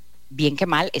 Pero bien que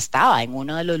mal, estaba en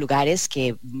uno de los lugares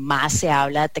que más se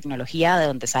habla de tecnología, de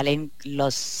donde salen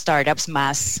los startups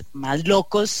más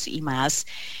locos y más,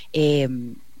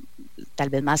 tal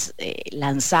vez más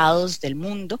lanzados del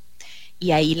mundo.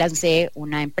 Y ahí lancé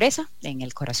una empresa en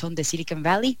el corazón de Silicon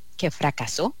Valley que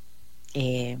fracasó.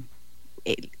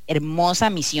 Hermosa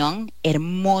misión,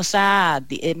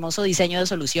 hermoso diseño de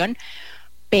solución,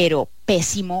 pero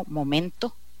pésimo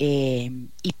momento,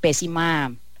 y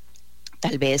pésima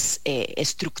tal vez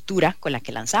estructura con la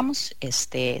que lanzamos.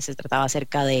 Se trataba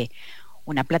acerca de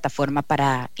una plataforma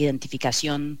para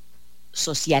identificación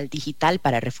social digital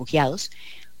para refugiados.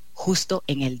 justo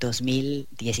en el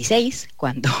 2016,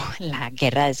 cuando la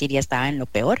guerra de Siria estaba en lo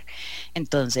peor,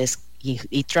 entonces,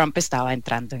 y Trump estaba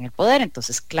entrando en el poder,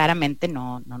 entonces claramente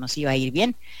no nos iba a ir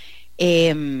bien.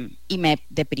 Y me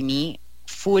deprimí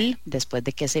full después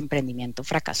de que ese emprendimiento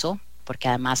fracasó, porque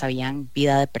además habían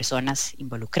vida de personas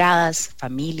involucradas,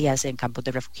 familias en campos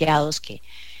de refugiados que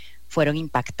fueron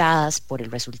impactadas por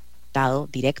el resultado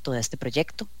directo de este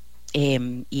proyecto.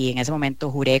 Y en ese momento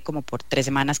juré como por 3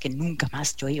 semanas que nunca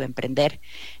más yo iba a emprender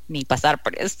ni pasar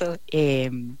por esto.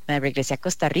 Me regresé a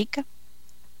Costa Rica,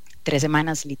 3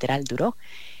 semanas literal duró,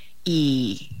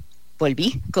 y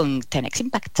volví con 10X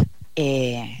Impact.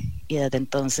 Y desde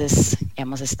entonces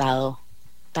hemos estado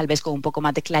tal vez con un poco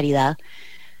más de claridad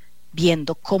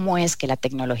viendo cómo es que la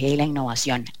tecnología y la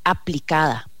innovación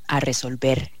aplicada a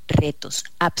resolver retos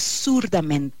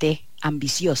absurdamente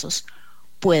ambiciosos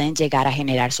pueden llegar a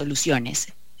generar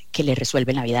soluciones que le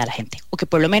resuelven la vida a la gente, o que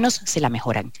por lo menos se la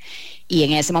mejoran. Y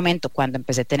en ese momento, cuando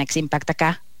empecé TENEX Impact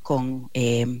acá, con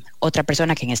otra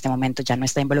persona que en este momento ya no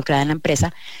está involucrada en la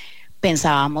empresa,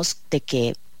 pensábamos de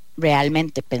que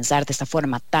realmente pensar de esta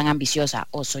forma tan ambiciosa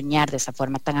o soñar de esta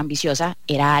forma tan ambiciosa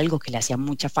era algo que le hacía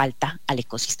mucha falta al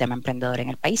ecosistema emprendedor en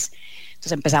el país.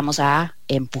 Entonces empezamos a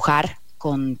empujar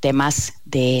con temas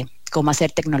de cómo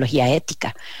hacer tecnología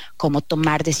ética, cómo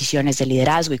tomar decisiones de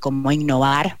liderazgo y cómo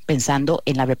innovar pensando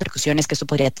en las repercusiones que esto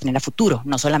podría tener a futuro,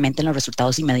 no solamente en los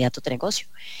resultados inmediatos de negocio.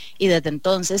 Y desde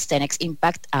entonces 10X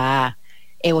Impact ha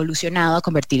evolucionado a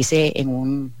convertirse en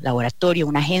un laboratorio,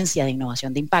 una agencia de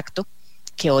innovación de impacto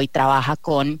que hoy trabaja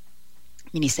con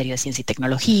Ministerio de Ciencia y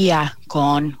Tecnología,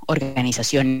 con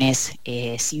organizaciones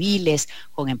civiles,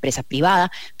 con empresa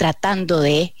privada, tratando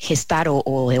de gestar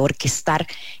o de orquestar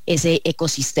ese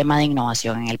ecosistema de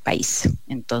innovación en el país.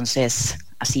 Entonces,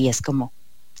 así es como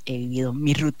he vivido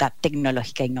mi ruta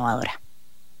tecnológica innovadora.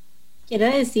 Quiero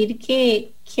decir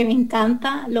que me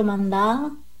encanta lo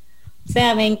mandado. O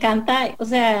sea, me encanta, o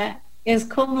sea, es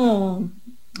como,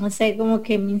 no sé, como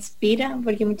que me inspira,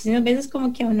 porque muchísimas veces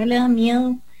como que a uno le da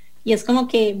miedo y es como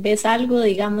que ves algo,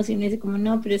 digamos, y uno dice como,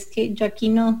 no, pero es que yo aquí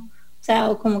no, o sea,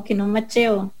 o como que no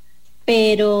macheo,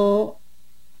 pero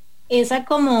esa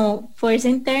como fuerza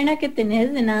interna que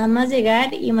tenés de nada más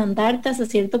llegar y mandarte hasta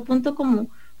cierto punto como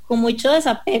con mucho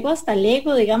desapego hasta el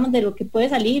ego, digamos, de lo que puede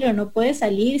salir o no puede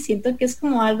salir, siento que es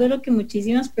como algo de lo que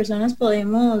muchísimas personas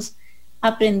podemos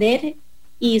aprender,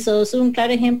 y sos un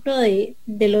claro ejemplo de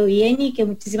lo bien, y que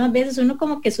muchísimas veces uno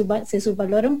como que se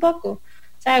subvalora un poco.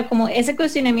 O sea, como ese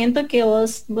cuestionamiento que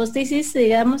vos te hiciste,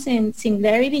 digamos, en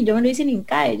Singularity, yo me lo hice en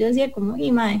INCAE. Yo decía como,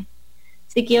 y mae,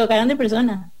 se equivocaron de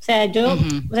persona. O sea, yo,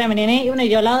 o sea, Mariana, bueno,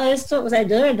 yo al lado de esto, o sea,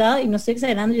 yo de verdad, y no estoy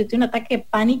exagerando, yo tuve un ataque de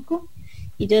pánico,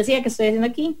 y yo decía, ¿qué estoy haciendo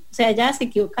aquí? O sea, ya se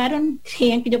equivocaron,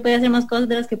 creían que yo podía hacer más cosas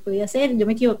de las que podía hacer, yo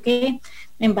me equivoqué,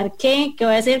 me embarqué, ¿qué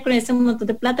voy a hacer con este montón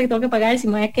de plata que tengo que pagar si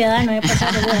me voy a quedar, no voy a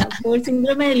pasar? O sea, fue el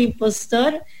síndrome del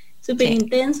impostor, súper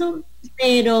intenso,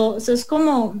 pero eso es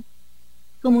como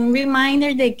un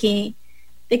reminder de que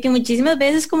muchísimas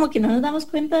veces como que no nos damos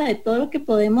cuenta de todo lo que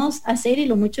podemos hacer y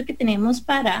lo mucho que tenemos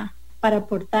para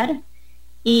aportar.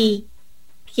 Y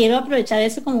quiero aprovechar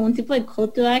eso como un tipo de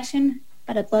call to action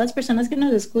para todas las personas que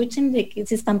nos escuchen, de que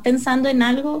si están pensando en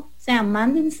algo, o sea,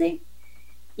 mándense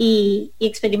y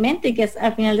experimenten, que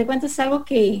al final de cuentas es algo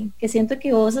que siento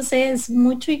que vos haces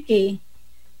mucho y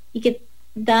que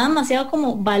da demasiado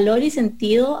como valor y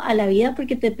sentido a la vida,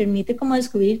 porque te permite como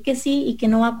descubrir que sí y que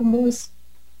no va con vos,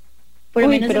 por lo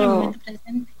menos en el momento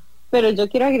presente. Pero yo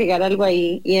quiero agregar algo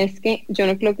ahí, y es que yo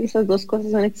no creo que esas dos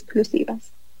cosas son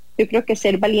exclusivas. Yo creo que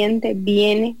ser valiente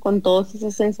viene con todas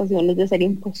esas sensaciones de ser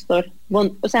impostor.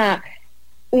 O sea,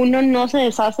 uno no se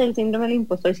deshace del síndrome del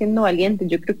impostor siendo valiente.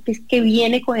 Yo creo que es que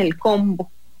viene con el combo.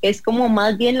 Es como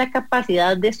más bien la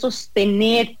capacidad de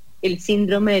sostener el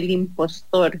síndrome del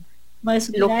impostor.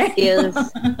 Lo que es,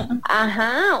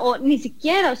 o ni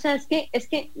siquiera, o sea, es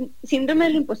que síndrome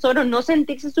del impostor o no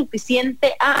sentirse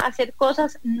suficiente a hacer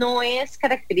cosas no es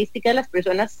característica de las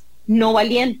personas no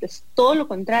valientes, todo lo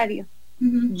contrario.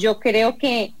 Yo creo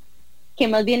que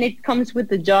más bien it comes with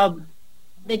the job.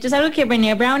 De hecho es algo que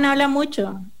Brené Brown habla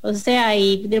mucho, o sea,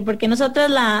 y de por qué nosotros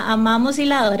la amamos y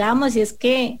la adoramos, y es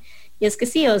que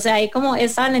sí, o sea, hay como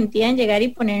esa valentía en llegar y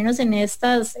ponernos en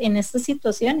estas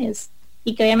situaciones,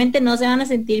 y que obviamente no se van a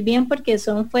sentir bien porque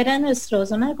son fuera de nuestra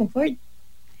zona de confort.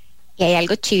 Y hay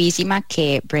algo chivísima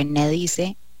que Brené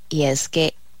dice, y es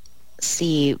que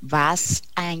si vas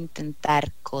a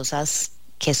intentar cosas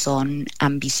que son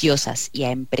ambiciosas y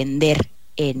a emprender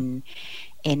en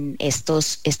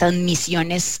estas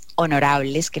misiones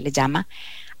honorables que le llama,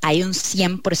 hay un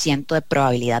 100% de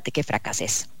probabilidad de que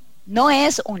fracases. No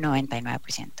es un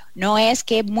 99%, no es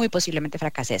que muy posiblemente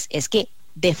fracases, es que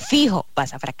de fijo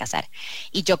vas a fracasar.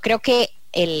 Y yo creo que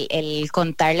el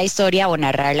contar la historia o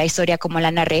narrar la historia como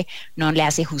la narré no le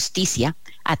hace justicia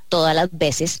a todas las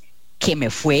veces que me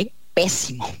fue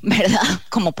pésimo, ¿verdad?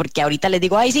 Como porque ahorita les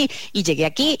digo, ay sí, y llegué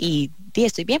aquí y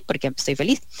estoy bien porque estoy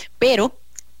feliz. Pero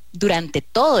durante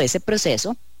todo ese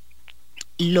proceso,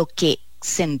 lo que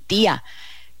sentía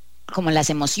como las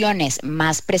emociones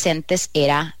más presentes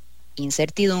era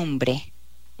incertidumbre,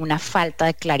 una falta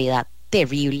de claridad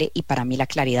terrible, y para mí la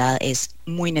claridad es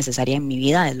muy necesaria en mi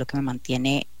vida, es lo que me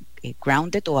mantiene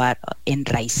grounded o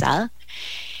enraizada.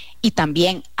 Y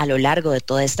también a lo largo de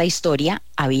toda esta historia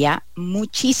había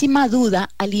muchísima duda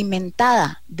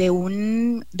alimentada de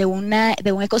un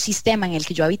ecosistema en el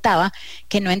que yo habitaba,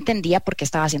 que no entendía por qué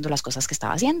estaba haciendo las cosas que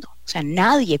estaba haciendo. O sea,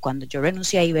 nadie cuando yo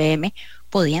renuncié a IBM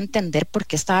podía entender por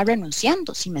qué estaba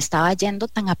renunciando, si me estaba yendo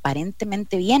tan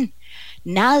aparentemente bien.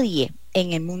 Nadie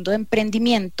en el mundo de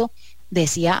emprendimiento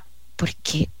decía, ¿por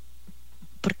qué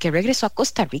regresó a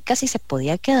Costa Rica si se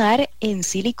podía quedar en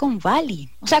Silicon Valley?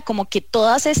 O sea, como que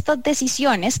todas estas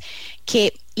decisiones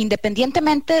que,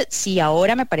 independientemente si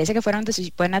ahora me parece que fueron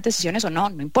buenas decisiones o no,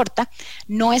 no importa,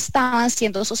 no estaban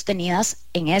siendo sostenidas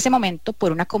en ese momento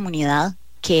por una comunidad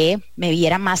que me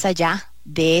viera más allá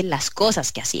de las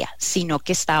cosas que hacía, sino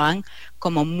que estaban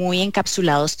como muy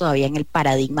encapsulados todavía en el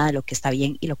paradigma de lo que está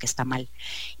bien y lo que está mal.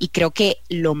 Y creo que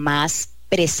lo más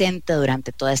presente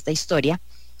durante toda esta historia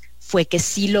fue que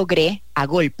sí logré, a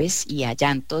golpes y a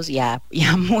llantos y a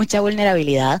mucha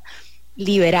vulnerabilidad,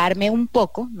 liberarme un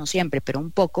poco, no siempre, pero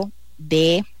un poco,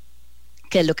 de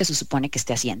qué es lo que se supone que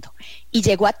esté haciendo. Y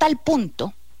llegó a tal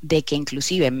punto de que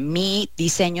inclusive mi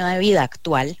diseño de vida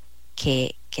actual,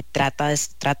 que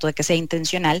trato de que sea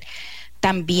intencional,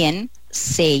 también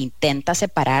se intenta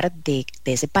separar de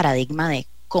ese paradigma de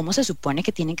cómo se supone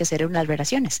que tienen que ser unas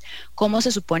relaciones, cómo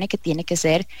se supone que tiene que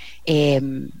ser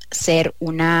ser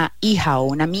una hija o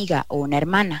una amiga o una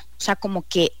hermana. O sea, como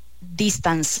que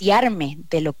distanciarme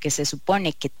de lo que se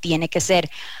supone que tiene que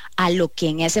ser a lo que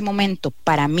en ese momento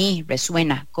para mí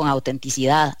resuena con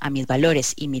autenticidad a mis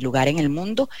valores y mi lugar en el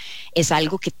mundo, es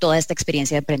algo que toda esta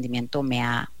experiencia de emprendimiento me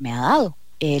ha dado,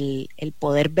 el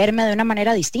poder verme de una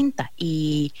manera distinta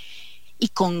y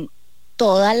con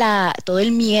todo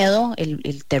el miedo,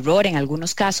 el terror en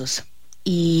algunos casos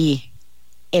y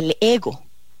el ego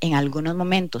en algunos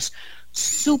momentos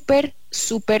súper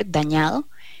dañado,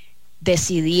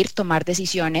 decidir tomar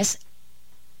decisiones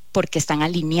porque están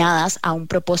alineadas a un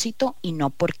propósito y no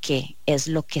porque es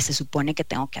lo que se supone que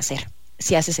tengo que hacer.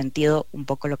 Si hace sentido un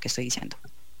poco lo que estoy diciendo.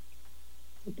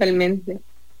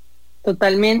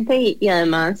 Totalmente y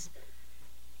además,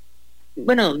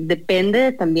 bueno, depende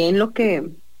de también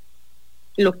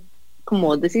como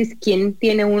vos decís, quién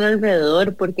tiene uno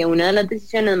alrededor, porque una de las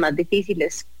decisiones más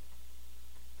difíciles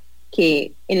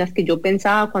en las que yo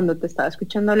pensaba cuando te estaba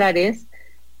escuchando hablar es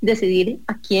decidir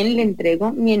a quién le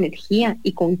entrego mi energía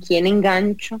y con quién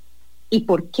engancho y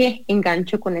por qué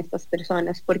engancho con estas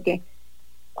personas, porque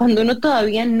cuando uno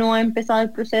todavía no ha empezado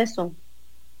el proceso,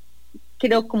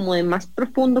 creo como de más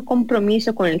profundo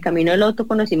compromiso con el camino del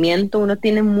autoconocimiento, uno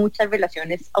tiene muchas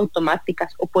relaciones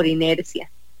automáticas o por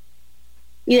inercia.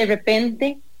 Y de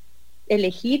repente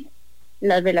elegir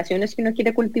las relaciones que uno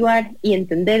quiere cultivar y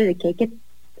entender de que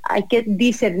hay que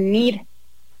discernir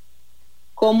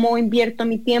cómo invierto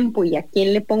mi tiempo y a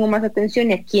quién le pongo más atención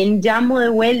y a quién llamo de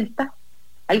vuelta.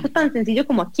 Algo tan sencillo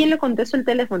como a quién le contesto el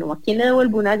teléfono o a quién le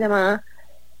devuelvo una llamada,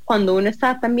 cuando uno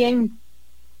está también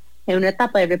en una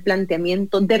etapa de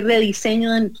replanteamiento, de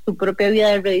rediseño de tu propia vida,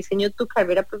 de rediseño de tu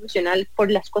carrera profesional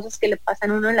por las cosas que le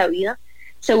pasan a uno en la vida,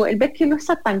 se vuelve que uno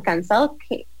está tan cansado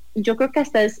que yo creo que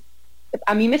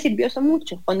a mí me sirvió eso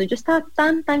mucho. Cuando yo estaba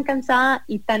tan cansada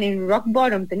y tan en rock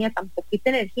bottom, tenía tan poquita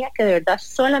energía que de verdad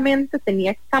solamente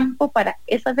tenía campo para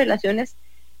esas relaciones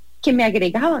que me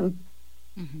agregaban.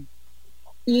 Uh-huh.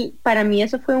 Y para mí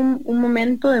eso fue un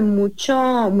momento de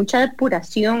mucha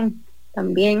depuración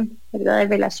también, ¿verdad? De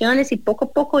relaciones y poco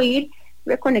a poco ir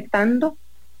reconectando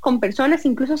con personas.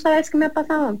 Incluso, ¿sabes qué me ha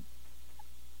pasado?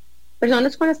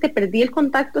 Personas con las que perdí el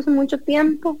contacto hace mucho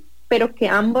tiempo, pero que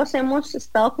ambos hemos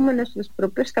estado como en nuestros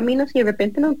propios caminos y de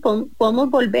repente nos podemos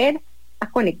volver a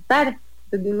conectar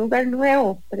desde un lugar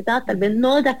nuevo, ¿verdad? Tal vez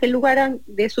no de aquel lugar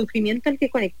de sufrimiento en el que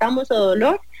conectamos o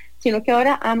dolor, sino que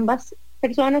ahora ambas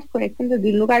personas conectan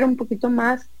desde un lugar un poquito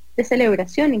más de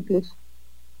celebración incluso.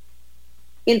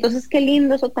 Y entonces qué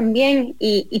lindo eso también,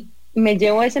 y me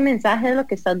llevo ese mensaje de lo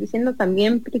que estás diciendo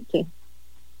también, porque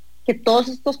que todos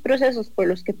estos procesos por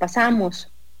los que pasamos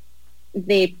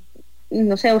de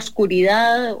no sé,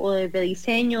 oscuridad o de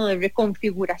rediseño, de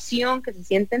reconfiguración, que se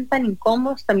sienten tan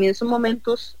incómodos, también son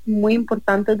momentos muy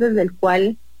importantes desde el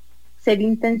cual ser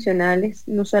intencionales,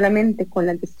 no solamente con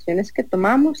las decisiones que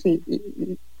tomamos y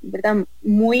 ¿verdad?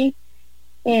 Muy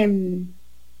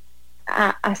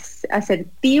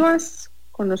asertivas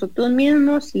con nosotros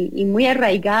mismos y muy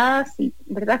arraigadas y,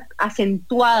 ¿verdad?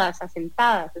 Acentuadas,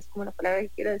 asentadas, es como la palabra que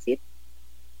quiero decir.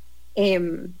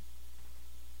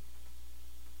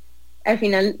 Al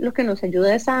final lo que nos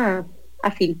ayuda es a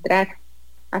filtrar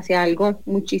hacia algo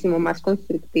muchísimo más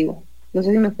constructivo. No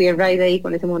sé si me fui a ride ahí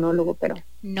con ese monólogo, pero...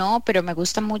 No, pero me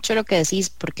gusta mucho lo que decís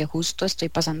porque justo estoy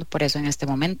pasando por eso en este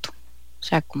momento. O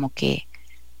sea, como que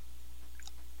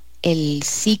el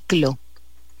ciclo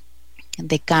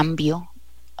de cambio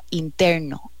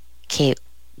interno que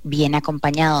viene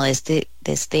acompañado de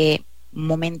este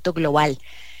momento global,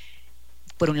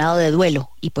 por un lado de duelo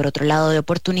y por otro lado de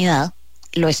oportunidad,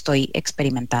 lo estoy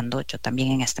experimentando yo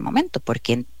también en este momento,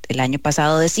 porque el año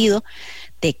pasado decido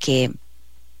de que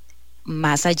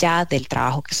más allá del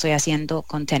trabajo que estoy haciendo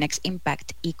con 10X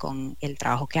Impact y con el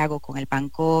trabajo que hago con el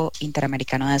Banco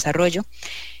Interamericano de Desarrollo,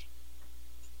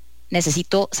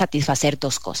 necesito satisfacer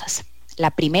dos cosas.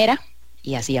 La primera,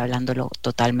 y así hablándolo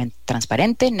totalmente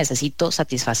transparente, necesito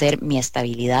satisfacer mi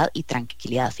estabilidad y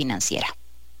tranquilidad financiera.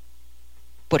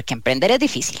 Porque emprender es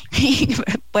difícil.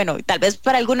 Bueno, tal vez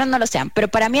para algunos no lo sean, pero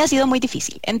para mí ha sido muy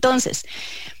difícil. Entonces,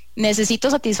 necesito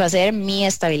satisfacer mi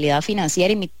estabilidad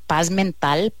financiera y mi paz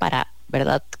mental para,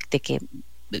 ¿verdad? De que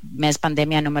mes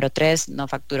pandemia número 3 no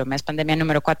facturo, mes pandemia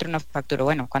número 4 no facturo,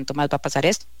 bueno, ¿cuánto más va a pasar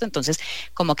esto? Entonces,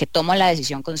 como que tomo la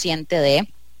decisión consciente de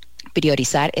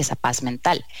priorizar esa paz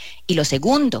mental. Y lo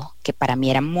segundo, que para mí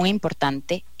era muy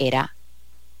importante, era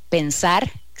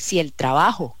pensar si el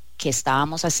trabajo que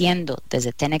estábamos haciendo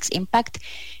desde 10X Impact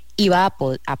iba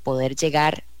a poder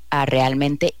llegar a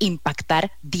realmente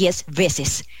impactar 10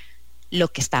 veces lo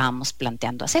que estábamos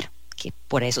planteando hacer, que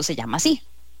por eso se llama así,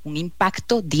 un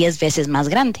impacto 10 veces más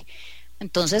grande.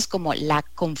 Entonces, como la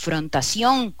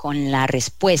confrontación con la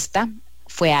respuesta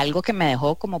fue algo que me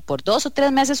dejó como por 2 o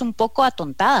 3 meses un poco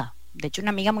atontada. De hecho, una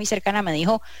amiga muy cercana me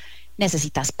dijo,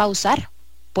 necesitas pausar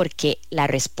porque la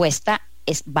respuesta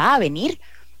va a venir,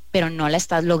 pero no la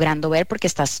estás logrando ver porque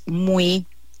estás muy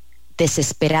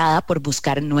desesperada por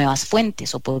buscar nuevas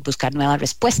fuentes o por buscar nuevas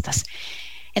respuestas.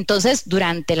 Entonces,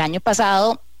 durante el año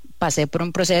pasado pasé por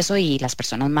un proceso y las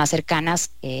personas más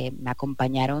cercanas me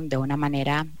acompañaron de una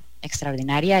manera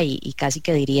extraordinaria y casi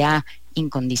que diría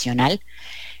incondicional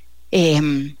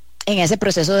en ese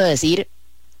proceso de decir,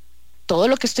 todo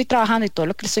lo que estoy trabajando y todo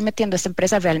lo que estoy metiendo a esta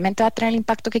empresa realmente va a tener el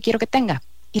impacto que quiero que tenga.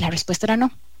 Y la respuesta era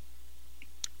no.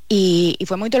 Y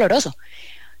fue muy doloroso.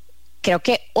 Creo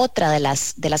que otra de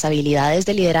las habilidades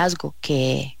de liderazgo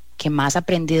que más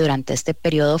aprendí durante este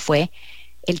periodo fue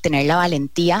el tener la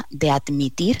valentía de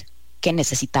admitir que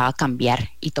necesitaba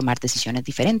cambiar y tomar decisiones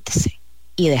diferentes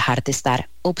y dejar de estar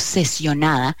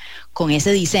obsesionada con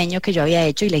ese diseño que yo había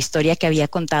hecho y la historia que había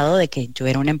contado de que yo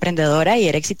era una emprendedora y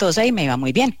era exitosa y me iba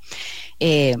muy bien,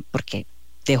 porque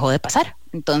dejó de pasar.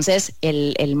 Entonces,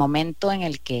 el momento en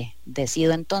el que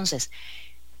decido entonces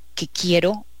que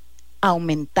quiero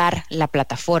aumentar la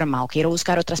plataforma o quiero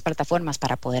buscar otras plataformas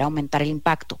para poder aumentar el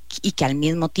impacto y que al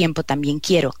mismo tiempo también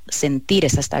quiero sentir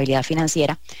esa estabilidad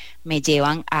financiera, me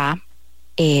llevan a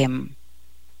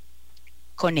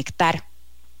conectar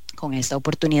con esta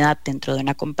oportunidad dentro de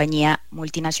una compañía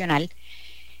multinacional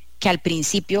que al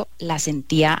principio la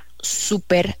sentía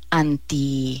súper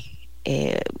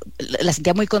la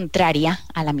sentía muy contraria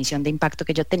a la misión de impacto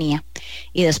que yo tenía,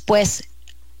 y después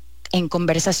en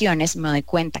conversaciones me doy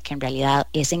cuenta que en realidad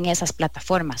es en esas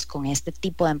plataformas con este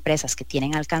tipo de empresas que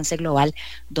tienen alcance global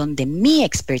donde mi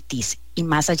expertise y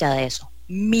más allá de eso,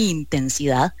 mi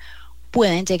intensidad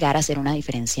pueden llegar a hacer una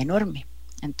diferencia enorme.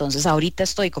 Entonces ahorita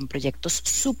estoy con proyectos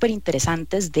súper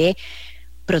interesantes de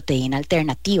proteína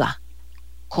alternativa,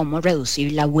 cómo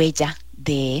reducir la huella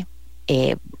de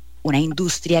una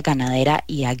industria ganadera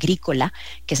y agrícola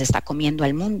que se está comiendo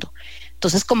al mundo.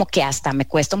 Entonces como que hasta me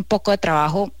cuesta un poco de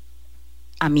trabajo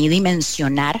a mí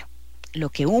dimensionar lo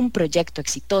que un proyecto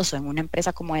exitoso en una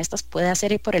empresa como estas puede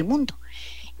hacer por el mundo.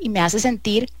 Y me hace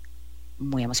sentir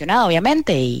muy emocionada,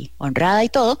 obviamente, y honrada y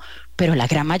todo, pero la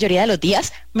gran mayoría de los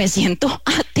días me siento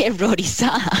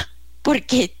aterrorizada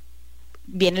porque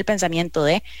viene el pensamiento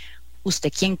de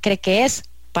 ¿usted quién cree que es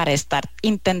para estar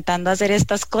intentando hacer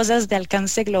estas cosas de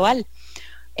alcance global?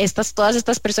 Todas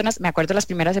estas personas, me acuerdo las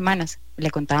primeras semanas,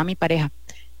 le contaba a mi pareja,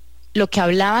 lo que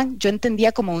hablaban yo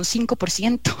entendía como un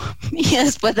 5% y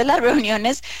después de las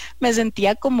reuniones me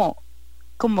sentía como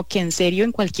como que en serio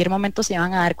en cualquier momento se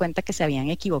iban a dar cuenta que se habían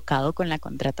equivocado con la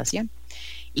contratación.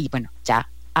 Y bueno,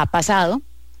 ya ha pasado,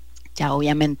 ya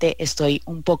obviamente estoy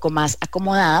un poco más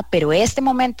acomodada, pero este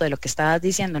momento de lo que estabas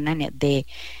diciendo, Nania, de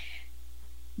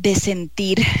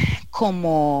sentir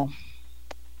como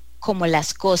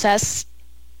las cosas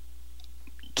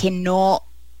que no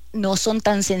son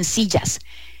tan sencillas,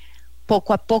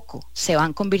 poco a poco se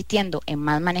van convirtiendo en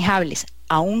más manejables,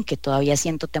 aunque todavía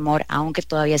siento temor, aunque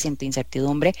todavía siento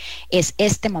incertidumbre, es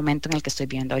este momento en el que estoy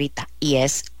viviendo ahorita, y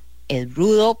es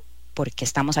rudo porque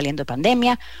estamos saliendo de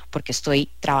pandemia, porque estoy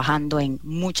trabajando en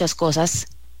muchas cosas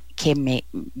que me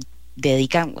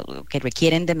dedican, que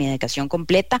requieren de mi dedicación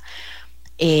completa,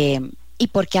 y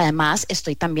porque además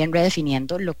estoy también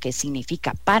redefiniendo lo que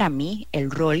significa para mí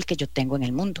el rol que yo tengo en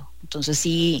el mundo. Entonces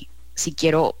sí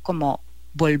quiero como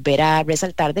volver a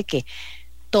resaltar de que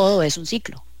todo es un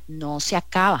ciclo, no se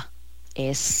acaba,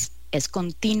 es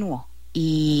continuo,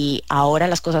 y ahora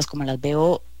las cosas como las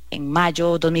veo en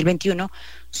mayo 2021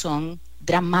 son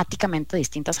dramáticamente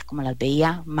distintas a como las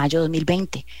veía mayo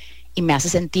 2020, y me hace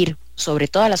sentir, sobre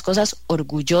todas las cosas,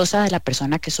 orgullosa de la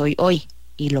persona que soy hoy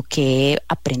y lo que he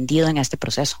aprendido en este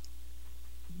proceso.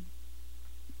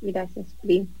 Gracias,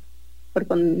 Pri, por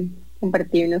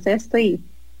compartirnos esto, y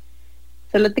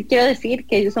solo te quiero decir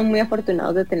que ellos son muy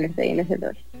afortunados de tenerte ahí en ese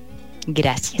rol.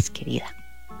 Gracias, querida.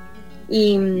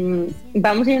 Y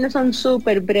vamos a irnos a un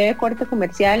súper breve corte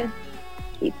comercial,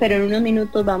 pero en unos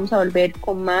minutos vamos a volver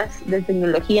con más de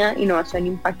tecnología, innovación e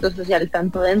impacto social,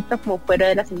 tanto dentro como fuera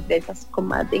de las empresas, con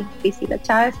más de Priscila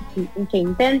Chaves en Qué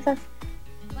Intensas.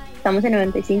 Estamos en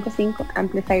 95.5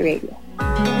 Amplify Radio.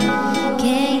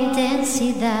 Qué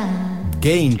intensidad.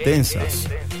 Qué Intensas.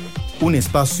 Un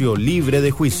espacio libre de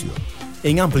juicio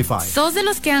en Amplify. ¿Sos de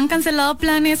los que han cancelado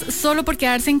planes solo por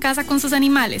quedarse en casa con sus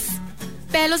animales?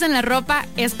 Pelos en la ropa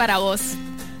es para vos.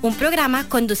 Un programa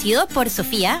conducido por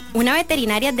Sofía, una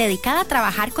veterinaria dedicada a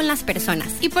trabajar con las personas.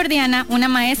 Y por Diana, una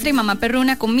maestra y mamá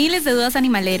perruna con miles de dudas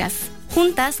animaleras.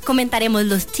 Juntas comentaremos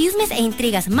los chismes e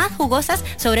intrigas más jugosas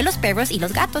sobre los perros y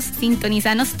los gatos.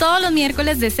 Sintonizanos todos los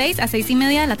miércoles de 6 a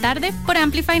 6:30 de la tarde por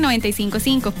Amplify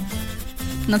 95.5.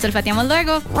 Nos olfateamos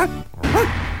luego.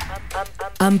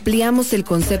 Ampliamos el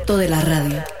concepto de la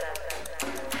radio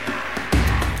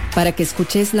para que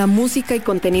escuches la música y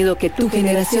contenido que tu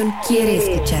generación quiere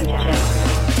escuchar.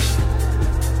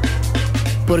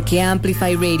 Porque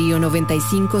Amplify Radio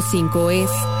 95.5 es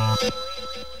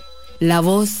la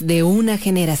voz de una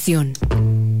generación.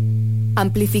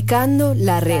 Amplificando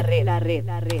la red.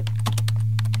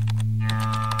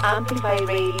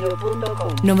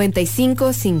 AmplifyRadio.com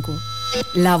 95.5.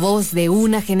 La voz de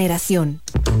una generación.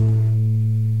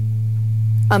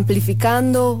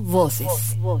 Amplificando voces.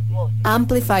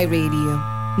 Amplify Radio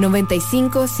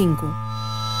 95.5.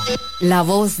 La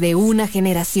voz de una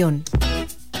generación.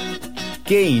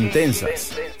 Qué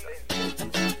Intensas.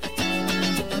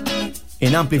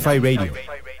 En Amplify Radio.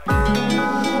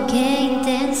 Qué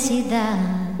intensidad.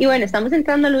 Y bueno, estamos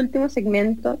entrando al último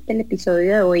segmento del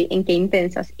episodio de hoy en Qué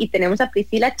Intensas, y tenemos a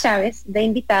Priscila Chaves de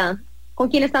invitada, con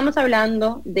quien estamos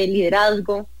hablando de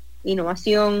liderazgo,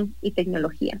 innovación y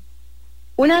tecnología.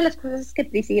 Una de las cosas que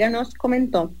Priscila nos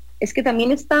comentó es que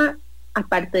también está,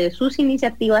 aparte de sus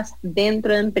iniciativas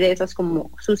dentro de empresas como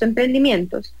sus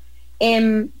emprendimientos,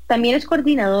 también es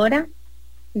coordinadora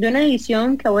de una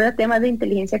división que aborda temas de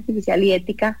inteligencia artificial y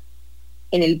ética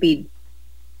en el BID.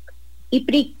 Y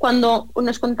Pri, cuando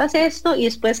nos contás esto y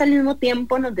después al mismo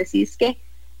tiempo nos decís que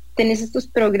tenés estos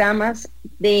programas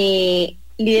de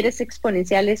líderes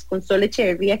exponenciales con Sol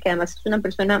Echeverría, que además es una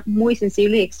persona muy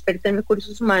sensible y experta en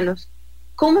recursos humanos,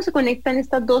 ¿cómo se conectan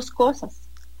estas dos cosas?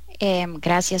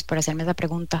 Gracias por hacerme esa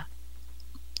pregunta.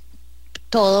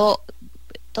 Todo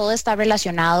está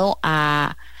relacionado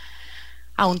a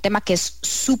un tema que es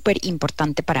súper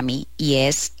importante para mí, y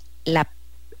es la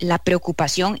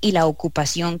preocupación y la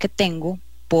ocupación que tengo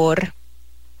por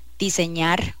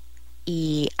diseñar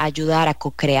y ayudar a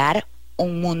co-crear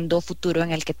un mundo futuro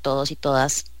en el que todos y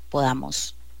todas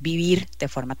podamos vivir de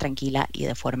forma tranquila y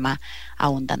de forma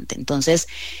abundante. Entonces,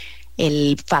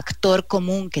 el factor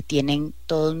común que tienen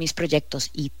todos mis proyectos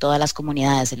y todas las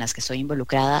comunidades en las que estoy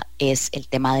involucrada es el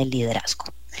tema del liderazgo.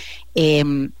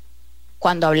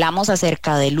 Cuando hablamos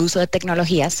acerca del uso de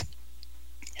tecnologías,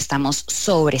 estamos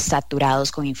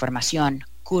sobresaturados con información,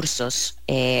 cursos,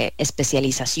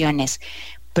 especializaciones,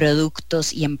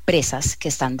 productos y empresas que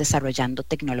están desarrollando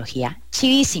tecnología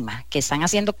chivísima, que están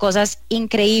haciendo cosas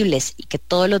increíbles y que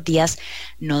todos los días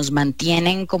nos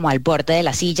mantienen como al borde de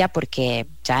la silla porque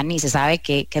ya ni se sabe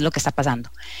qué es lo que está pasando.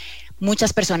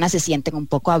 Muchas personas se sienten un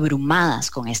poco abrumadas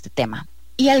con este tema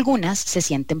y algunas se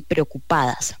sienten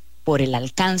preocupadas por el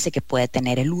alcance que puede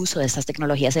tener el uso de estas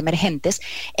tecnologías emergentes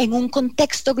en un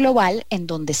contexto global en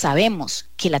donde sabemos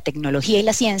que la tecnología y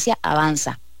la ciencia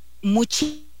avanza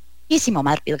muchísimo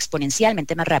más rápido,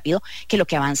 exponencialmente más rápido que lo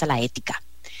que avanza la ética.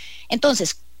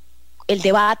 Entonces, el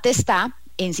debate está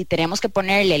en si tenemos que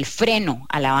ponerle el freno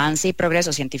al avance y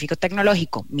progreso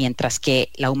científico-tecnológico mientras que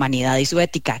la humanidad y su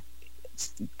ética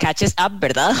catches up,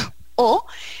 ¿verdad? O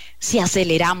si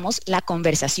aceleramos la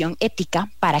conversación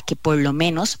ética para que por lo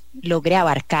menos logre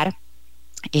abarcar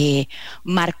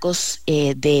marcos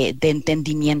de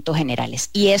entendimiento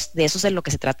generales. Y de eso es lo que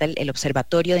se trata el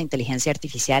Observatorio de Inteligencia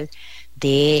Artificial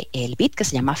del BID, que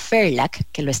se llama FAIRLAC,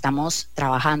 que lo estamos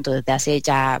trabajando desde hace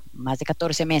ya más de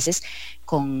 14 meses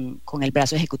con el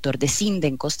brazo ejecutor de CINDE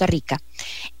en Costa Rica.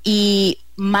 Y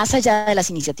más allá de las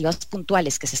iniciativas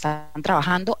puntuales que se están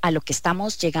trabajando, a lo que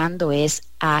estamos llegando es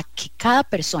a que cada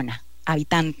persona,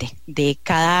 habitante de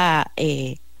cada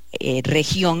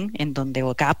región en donde,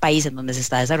 o cada país en donde se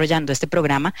está desarrollando este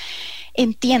programa,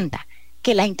 entienda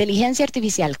que la inteligencia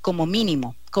artificial como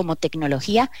mínimo, como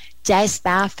tecnología, ya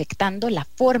está afectando la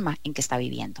forma en que está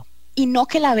viviendo. Y no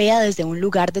que la vea desde un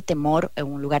lugar de temor o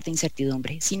un lugar de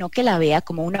incertidumbre, sino que la vea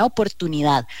como una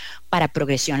oportunidad para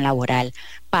progresión laboral,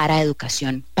 para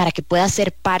educación, para que pueda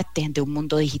ser parte de un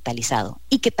mundo digitalizado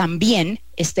y que también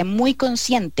esté muy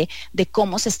consciente de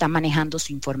cómo se está manejando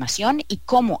su información y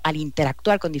cómo al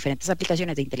interactuar con diferentes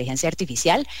aplicaciones de inteligencia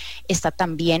artificial está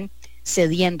también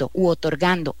cediendo u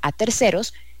otorgando a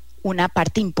terceros una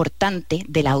parte importante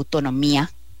de la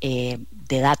autonomía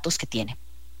de datos que tiene.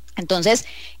 Entonces,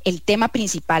 el tema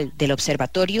principal del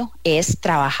observatorio es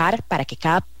trabajar para que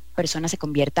cada persona se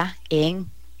convierta en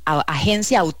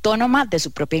agencia autónoma de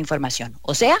su propia información,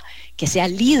 o sea, que sea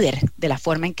líder de la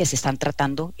forma en que se están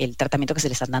tratando, el tratamiento que se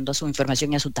le están dando a su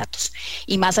información y a sus datos.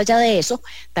 Y más allá de eso,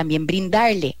 también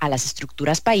brindarle a las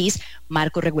estructuras país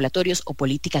marcos regulatorios o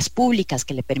políticas públicas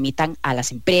que le permitan a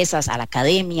las empresas, a la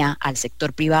academia, al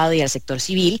sector privado y al sector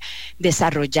civil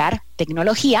desarrollar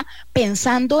tecnología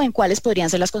pensando en cuáles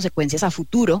podrían ser las consecuencias a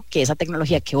futuro que esa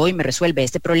tecnología que hoy me resuelve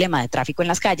este problema de tráfico en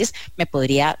las calles me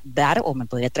podría dar o me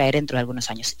podría traer dentro de algunos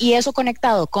años. Y eso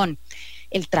conectado con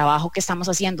el trabajo que estamos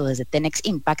haciendo desde Tenex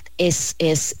Impact es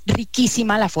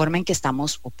riquísima la forma en que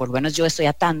estamos, o por lo menos yo estoy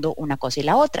atando una cosa y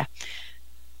la otra.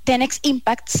 Tenex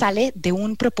Impact sale de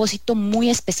un propósito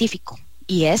muy específico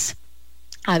y es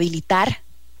habilitar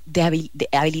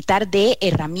de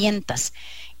herramientas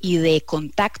y de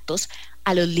contactos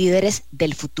a los líderes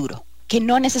del futuro, que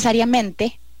no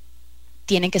necesariamente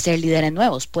tienen que ser líderes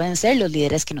nuevos, pueden ser los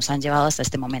líderes que nos han llevado hasta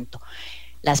este momento.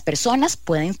 Las personas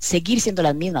pueden seguir siendo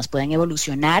las mismas, pueden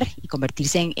evolucionar y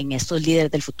convertirse en estos líderes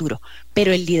del futuro,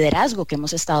 pero el liderazgo que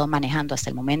hemos estado manejando hasta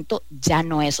el momento ya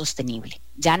no es sostenible.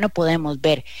 Ya no podemos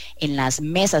ver en las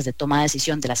mesas de toma de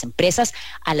decisión de las empresas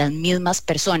a las mismas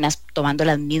personas tomando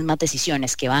las mismas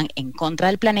decisiones que van en contra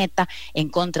del planeta, en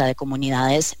contra de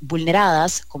comunidades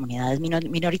vulneradas, comunidades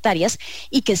minoritarias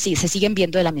y que sí se siguen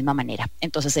viendo de la misma manera.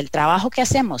 Entonces, el trabajo que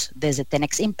hacemos desde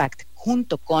Tenex Impact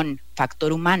junto con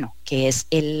Factor Humano, que es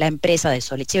la empresa de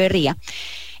Sol Echeverría,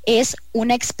 es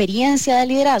una experiencia de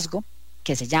liderazgo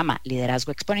que se llama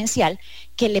Liderazgo Exponencial,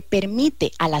 que le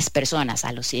permite a las personas,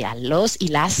 a los y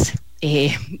las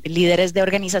líderes de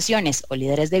organizaciones o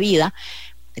líderes de vida,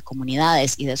 de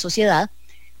comunidades y de sociedad,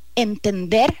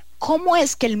 entender cómo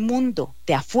es que el mundo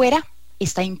de afuera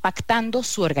está impactando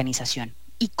su organización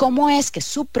y cómo es que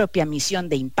su propia misión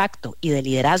de impacto y de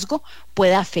liderazgo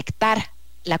puede afectar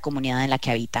la comunidad en la que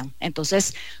habitan.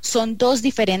 Entonces, son dos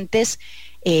diferentes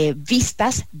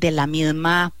vistas del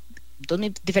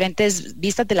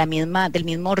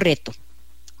mismo reto.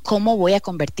 ¿Cómo voy a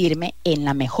convertirme en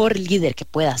la mejor líder que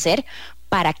pueda ser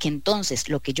para que entonces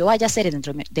lo que yo vaya a hacer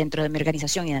dentro de mi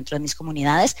organización y dentro de mis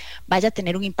comunidades vaya a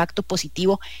tener un impacto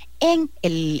positivo en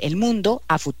el mundo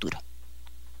a futuro?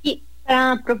 Y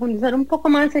para profundizar un poco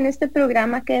más en este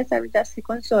programa que desarrollaste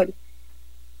con Sol,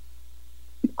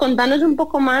 contanos un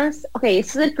poco más, ese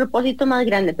es el propósito más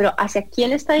grande, pero ¿hacia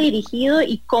quién está dirigido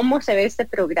y cómo se ve este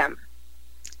programa?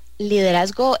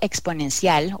 Liderazgo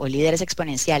exponencial o líderes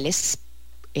exponenciales,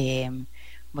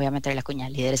 voy a meter la cuña,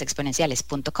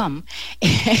 lideresexponenciales.com,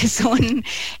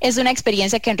 es una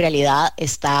experiencia que en realidad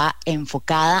está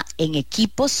enfocada en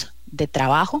equipos de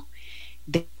trabajo,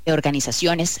 de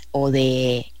organizaciones o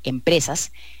de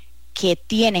empresas que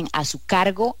tienen a su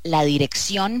cargo la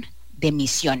dirección de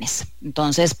misiones.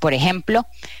 Entonces, por ejemplo,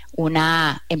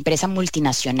 una empresa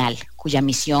multinacional cuya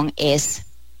misión es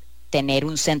tener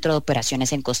un centro de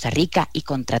operaciones en Costa Rica y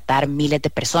contratar miles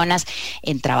de personas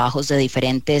en trabajos de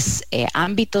diferentes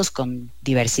ámbitos con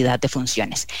diversidad de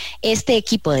funciones. Este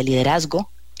equipo de liderazgo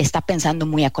está pensando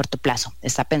muy a corto plazo,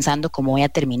 está pensando cómo voy a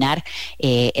terminar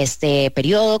este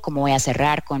periodo, cómo voy a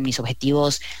cerrar con mis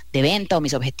objetivos de venta o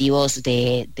mis objetivos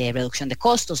de reducción de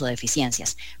costos o de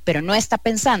eficiencias, pero no está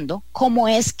pensando cómo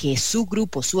es que su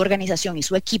grupo, su organización y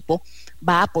su equipo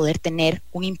va a poder tener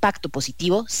un impacto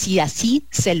positivo si así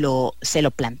se lo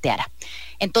planteara.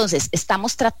 Entonces,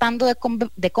 estamos tratando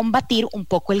de combatir un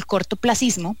poco el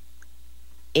cortoplacismo,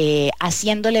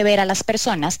 haciéndole ver a las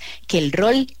personas que el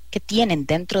rol que tienen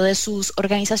dentro de sus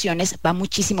organizaciones va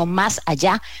muchísimo más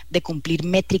allá de cumplir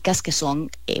métricas que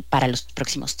son para los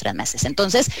próximos 3 meses.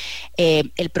 Entonces,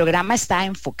 el programa está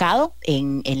enfocado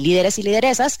en líderes y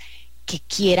lideresas que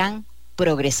quieran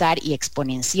progresar y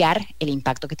exponenciar el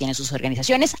impacto que tienen sus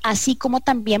organizaciones, así como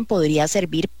también podría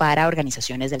servir para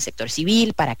organizaciones del sector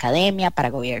civil, para academia, para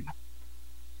gobierno.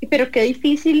 Pero qué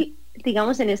difícil,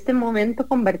 digamos, en este momento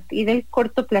convertir el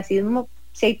cortoplacismo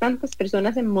si hay tantas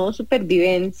personas en modo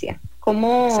supervivencia.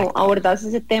 ¿Cómo abordas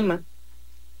ese tema?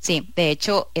 Sí, de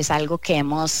hecho es algo que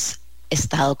hemos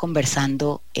estado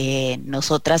conversando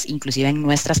nosotras, inclusive en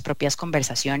nuestras propias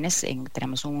conversaciones.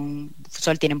 Tenemos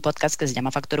Sol tiene un podcast que se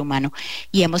llama Factor Humano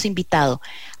y hemos invitado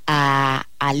a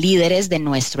líderes de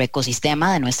nuestro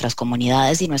ecosistema, de nuestras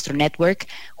comunidades y nuestro network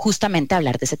justamente a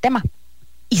hablar de ese tema.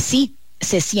 Y sí,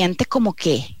 se siente como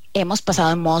que hemos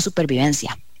pasado en modo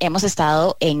supervivencia. Hemos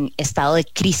estado en estado de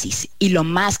crisis y lo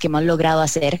más que hemos logrado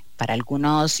hacer para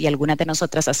algunos y algunas de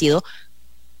nosotras ha sido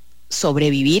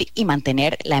sobrevivir y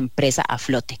mantener la empresa a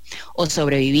flote, o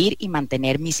sobrevivir y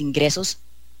mantener mis ingresos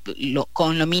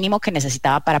con lo mínimo que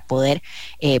necesitaba para poder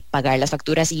pagar las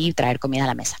facturas y traer comida a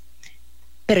la mesa.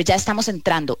 Pero ya estamos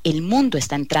entrando, el mundo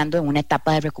está entrando en una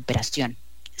etapa de recuperación.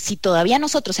 Si todavía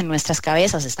nosotros en nuestras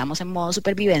cabezas estamos en modo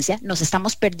supervivencia, nos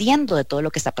estamos perdiendo de todo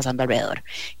lo que está pasando alrededor.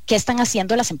 ¿Qué están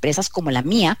haciendo las empresas como la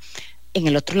mía en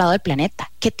el otro lado del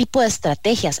planeta? ¿Qué tipo de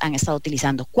estrategias han estado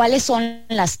utilizando? ¿Cuáles son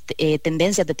las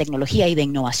tendencias de tecnología y de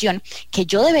innovación que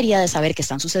yo debería de saber que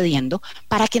están sucediendo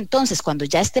para que entonces cuando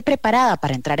ya esté preparada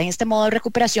para entrar en este modo de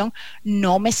recuperación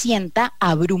no me sienta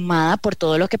abrumada por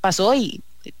todo lo que pasó? Y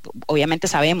obviamente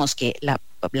sabemos que la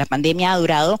pandemia ha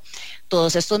durado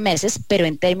todos estos meses, pero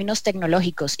en términos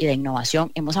tecnológicos y de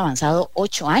innovación hemos avanzado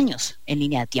 8 años en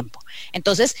línea de tiempo.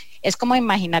 Entonces, es como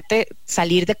imagínate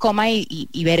salir de coma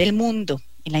y ver el mundo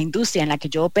en la industria en la que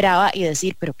yo operaba y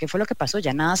decir, pero ¿qué fue lo que pasó?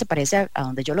 Ya nada se parece a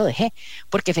donde yo lo dejé,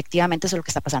 porque efectivamente eso es lo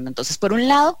que está pasando. Entonces, por un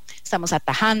lado, estamos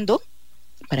atajando,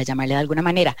 para llamarle de alguna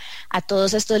manera, a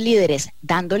todos estos líderes,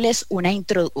 dándoles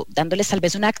tal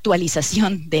vez una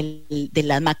actualización de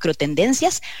las macro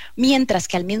tendencias, mientras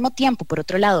que al mismo tiempo, por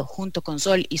otro lado, junto con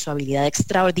Sol y su habilidad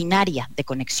extraordinaria de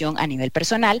conexión a nivel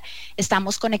personal,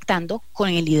 estamos conectando con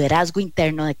el liderazgo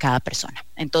interno de cada persona.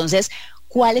 Entonces,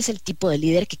 ¿cuál es el tipo de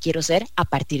líder que quiero ser a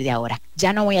partir de ahora?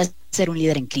 Ya no voy a ser un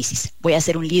líder en crisis, voy a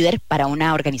ser un líder para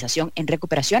una organización en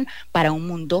recuperación, para un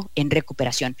mundo en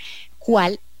recuperación.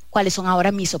 ¿Cuáles son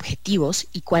ahora mis objetivos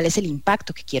y cuál es el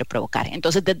impacto que quiero provocar?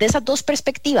 Entonces, desde esas dos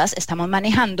perspectivas estamos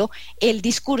manejando el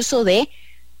discurso de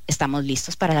estamos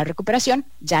listos para la recuperación,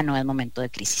 ya no es momento de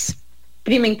crisis.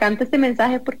 Pri, me encanta este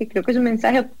mensaje porque creo que es un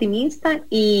mensaje optimista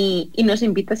y nos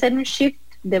invita a hacer un shift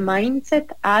de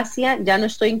mindset hacia ya no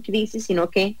estoy en crisis, sino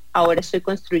que ahora estoy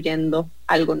construyendo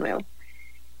algo nuevo.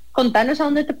 Contanos a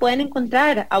dónde te pueden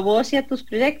encontrar, a vos y a tus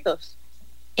proyectos.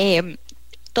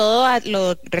 Todo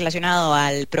lo relacionado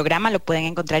al programa lo pueden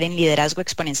encontrar en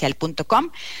liderazgoexponencial.com.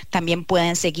 También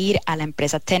pueden seguir a la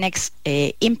empresa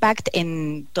 10X Impact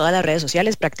en todas las redes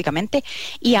sociales prácticamente.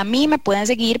 Y a mí me pueden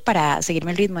seguir para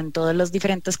seguirme el ritmo en todas las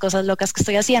diferentes cosas locas que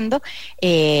estoy haciendo.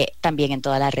 También en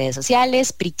todas las redes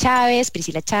sociales,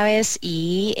 Priscila Chaves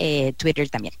y Twitter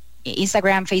también.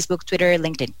 Instagram, Facebook, Twitter,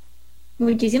 LinkedIn.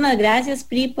 Muchísimas gracias,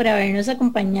 Pri, por habernos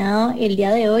acompañado el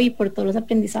día de hoy, por todos los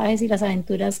aprendizajes y las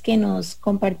aventuras que nos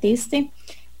compartiste,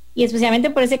 y especialmente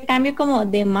por ese cambio como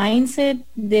de mindset,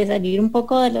 de salir un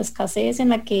poco de la escasez en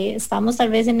la que estamos tal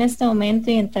vez en este momento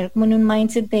y entrar como en un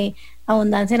mindset de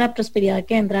abundancia y la prosperidad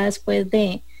que vendrá después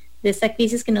de esta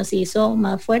crisis que nos hizo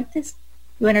más fuertes.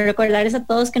 Y bueno, recordarles a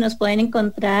todos que nos pueden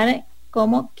encontrar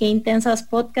como Qué Intensas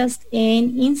Podcast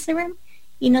en Instagram.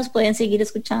 Y nos pueden seguir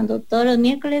escuchando todos los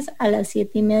miércoles a las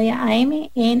 7:30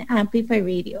 AM en Amplify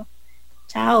Radio.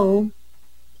 Chao.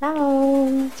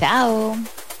 Chao. Chao.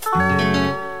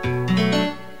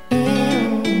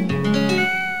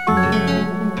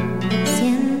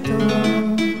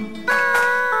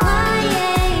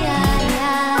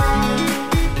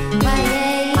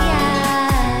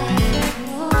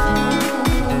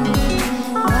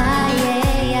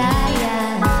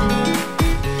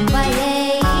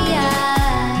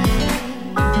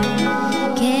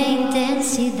 Qué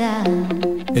intensidad.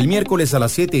 El miércoles a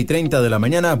las 7:30 de la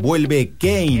mañana vuelve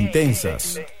Qué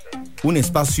Intensas, un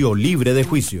espacio libre de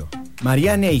juicio.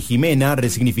 Mariana y Jimena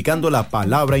resignificando la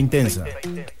palabra intensa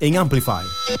en Amplify.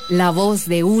 La voz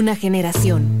de una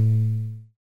generación.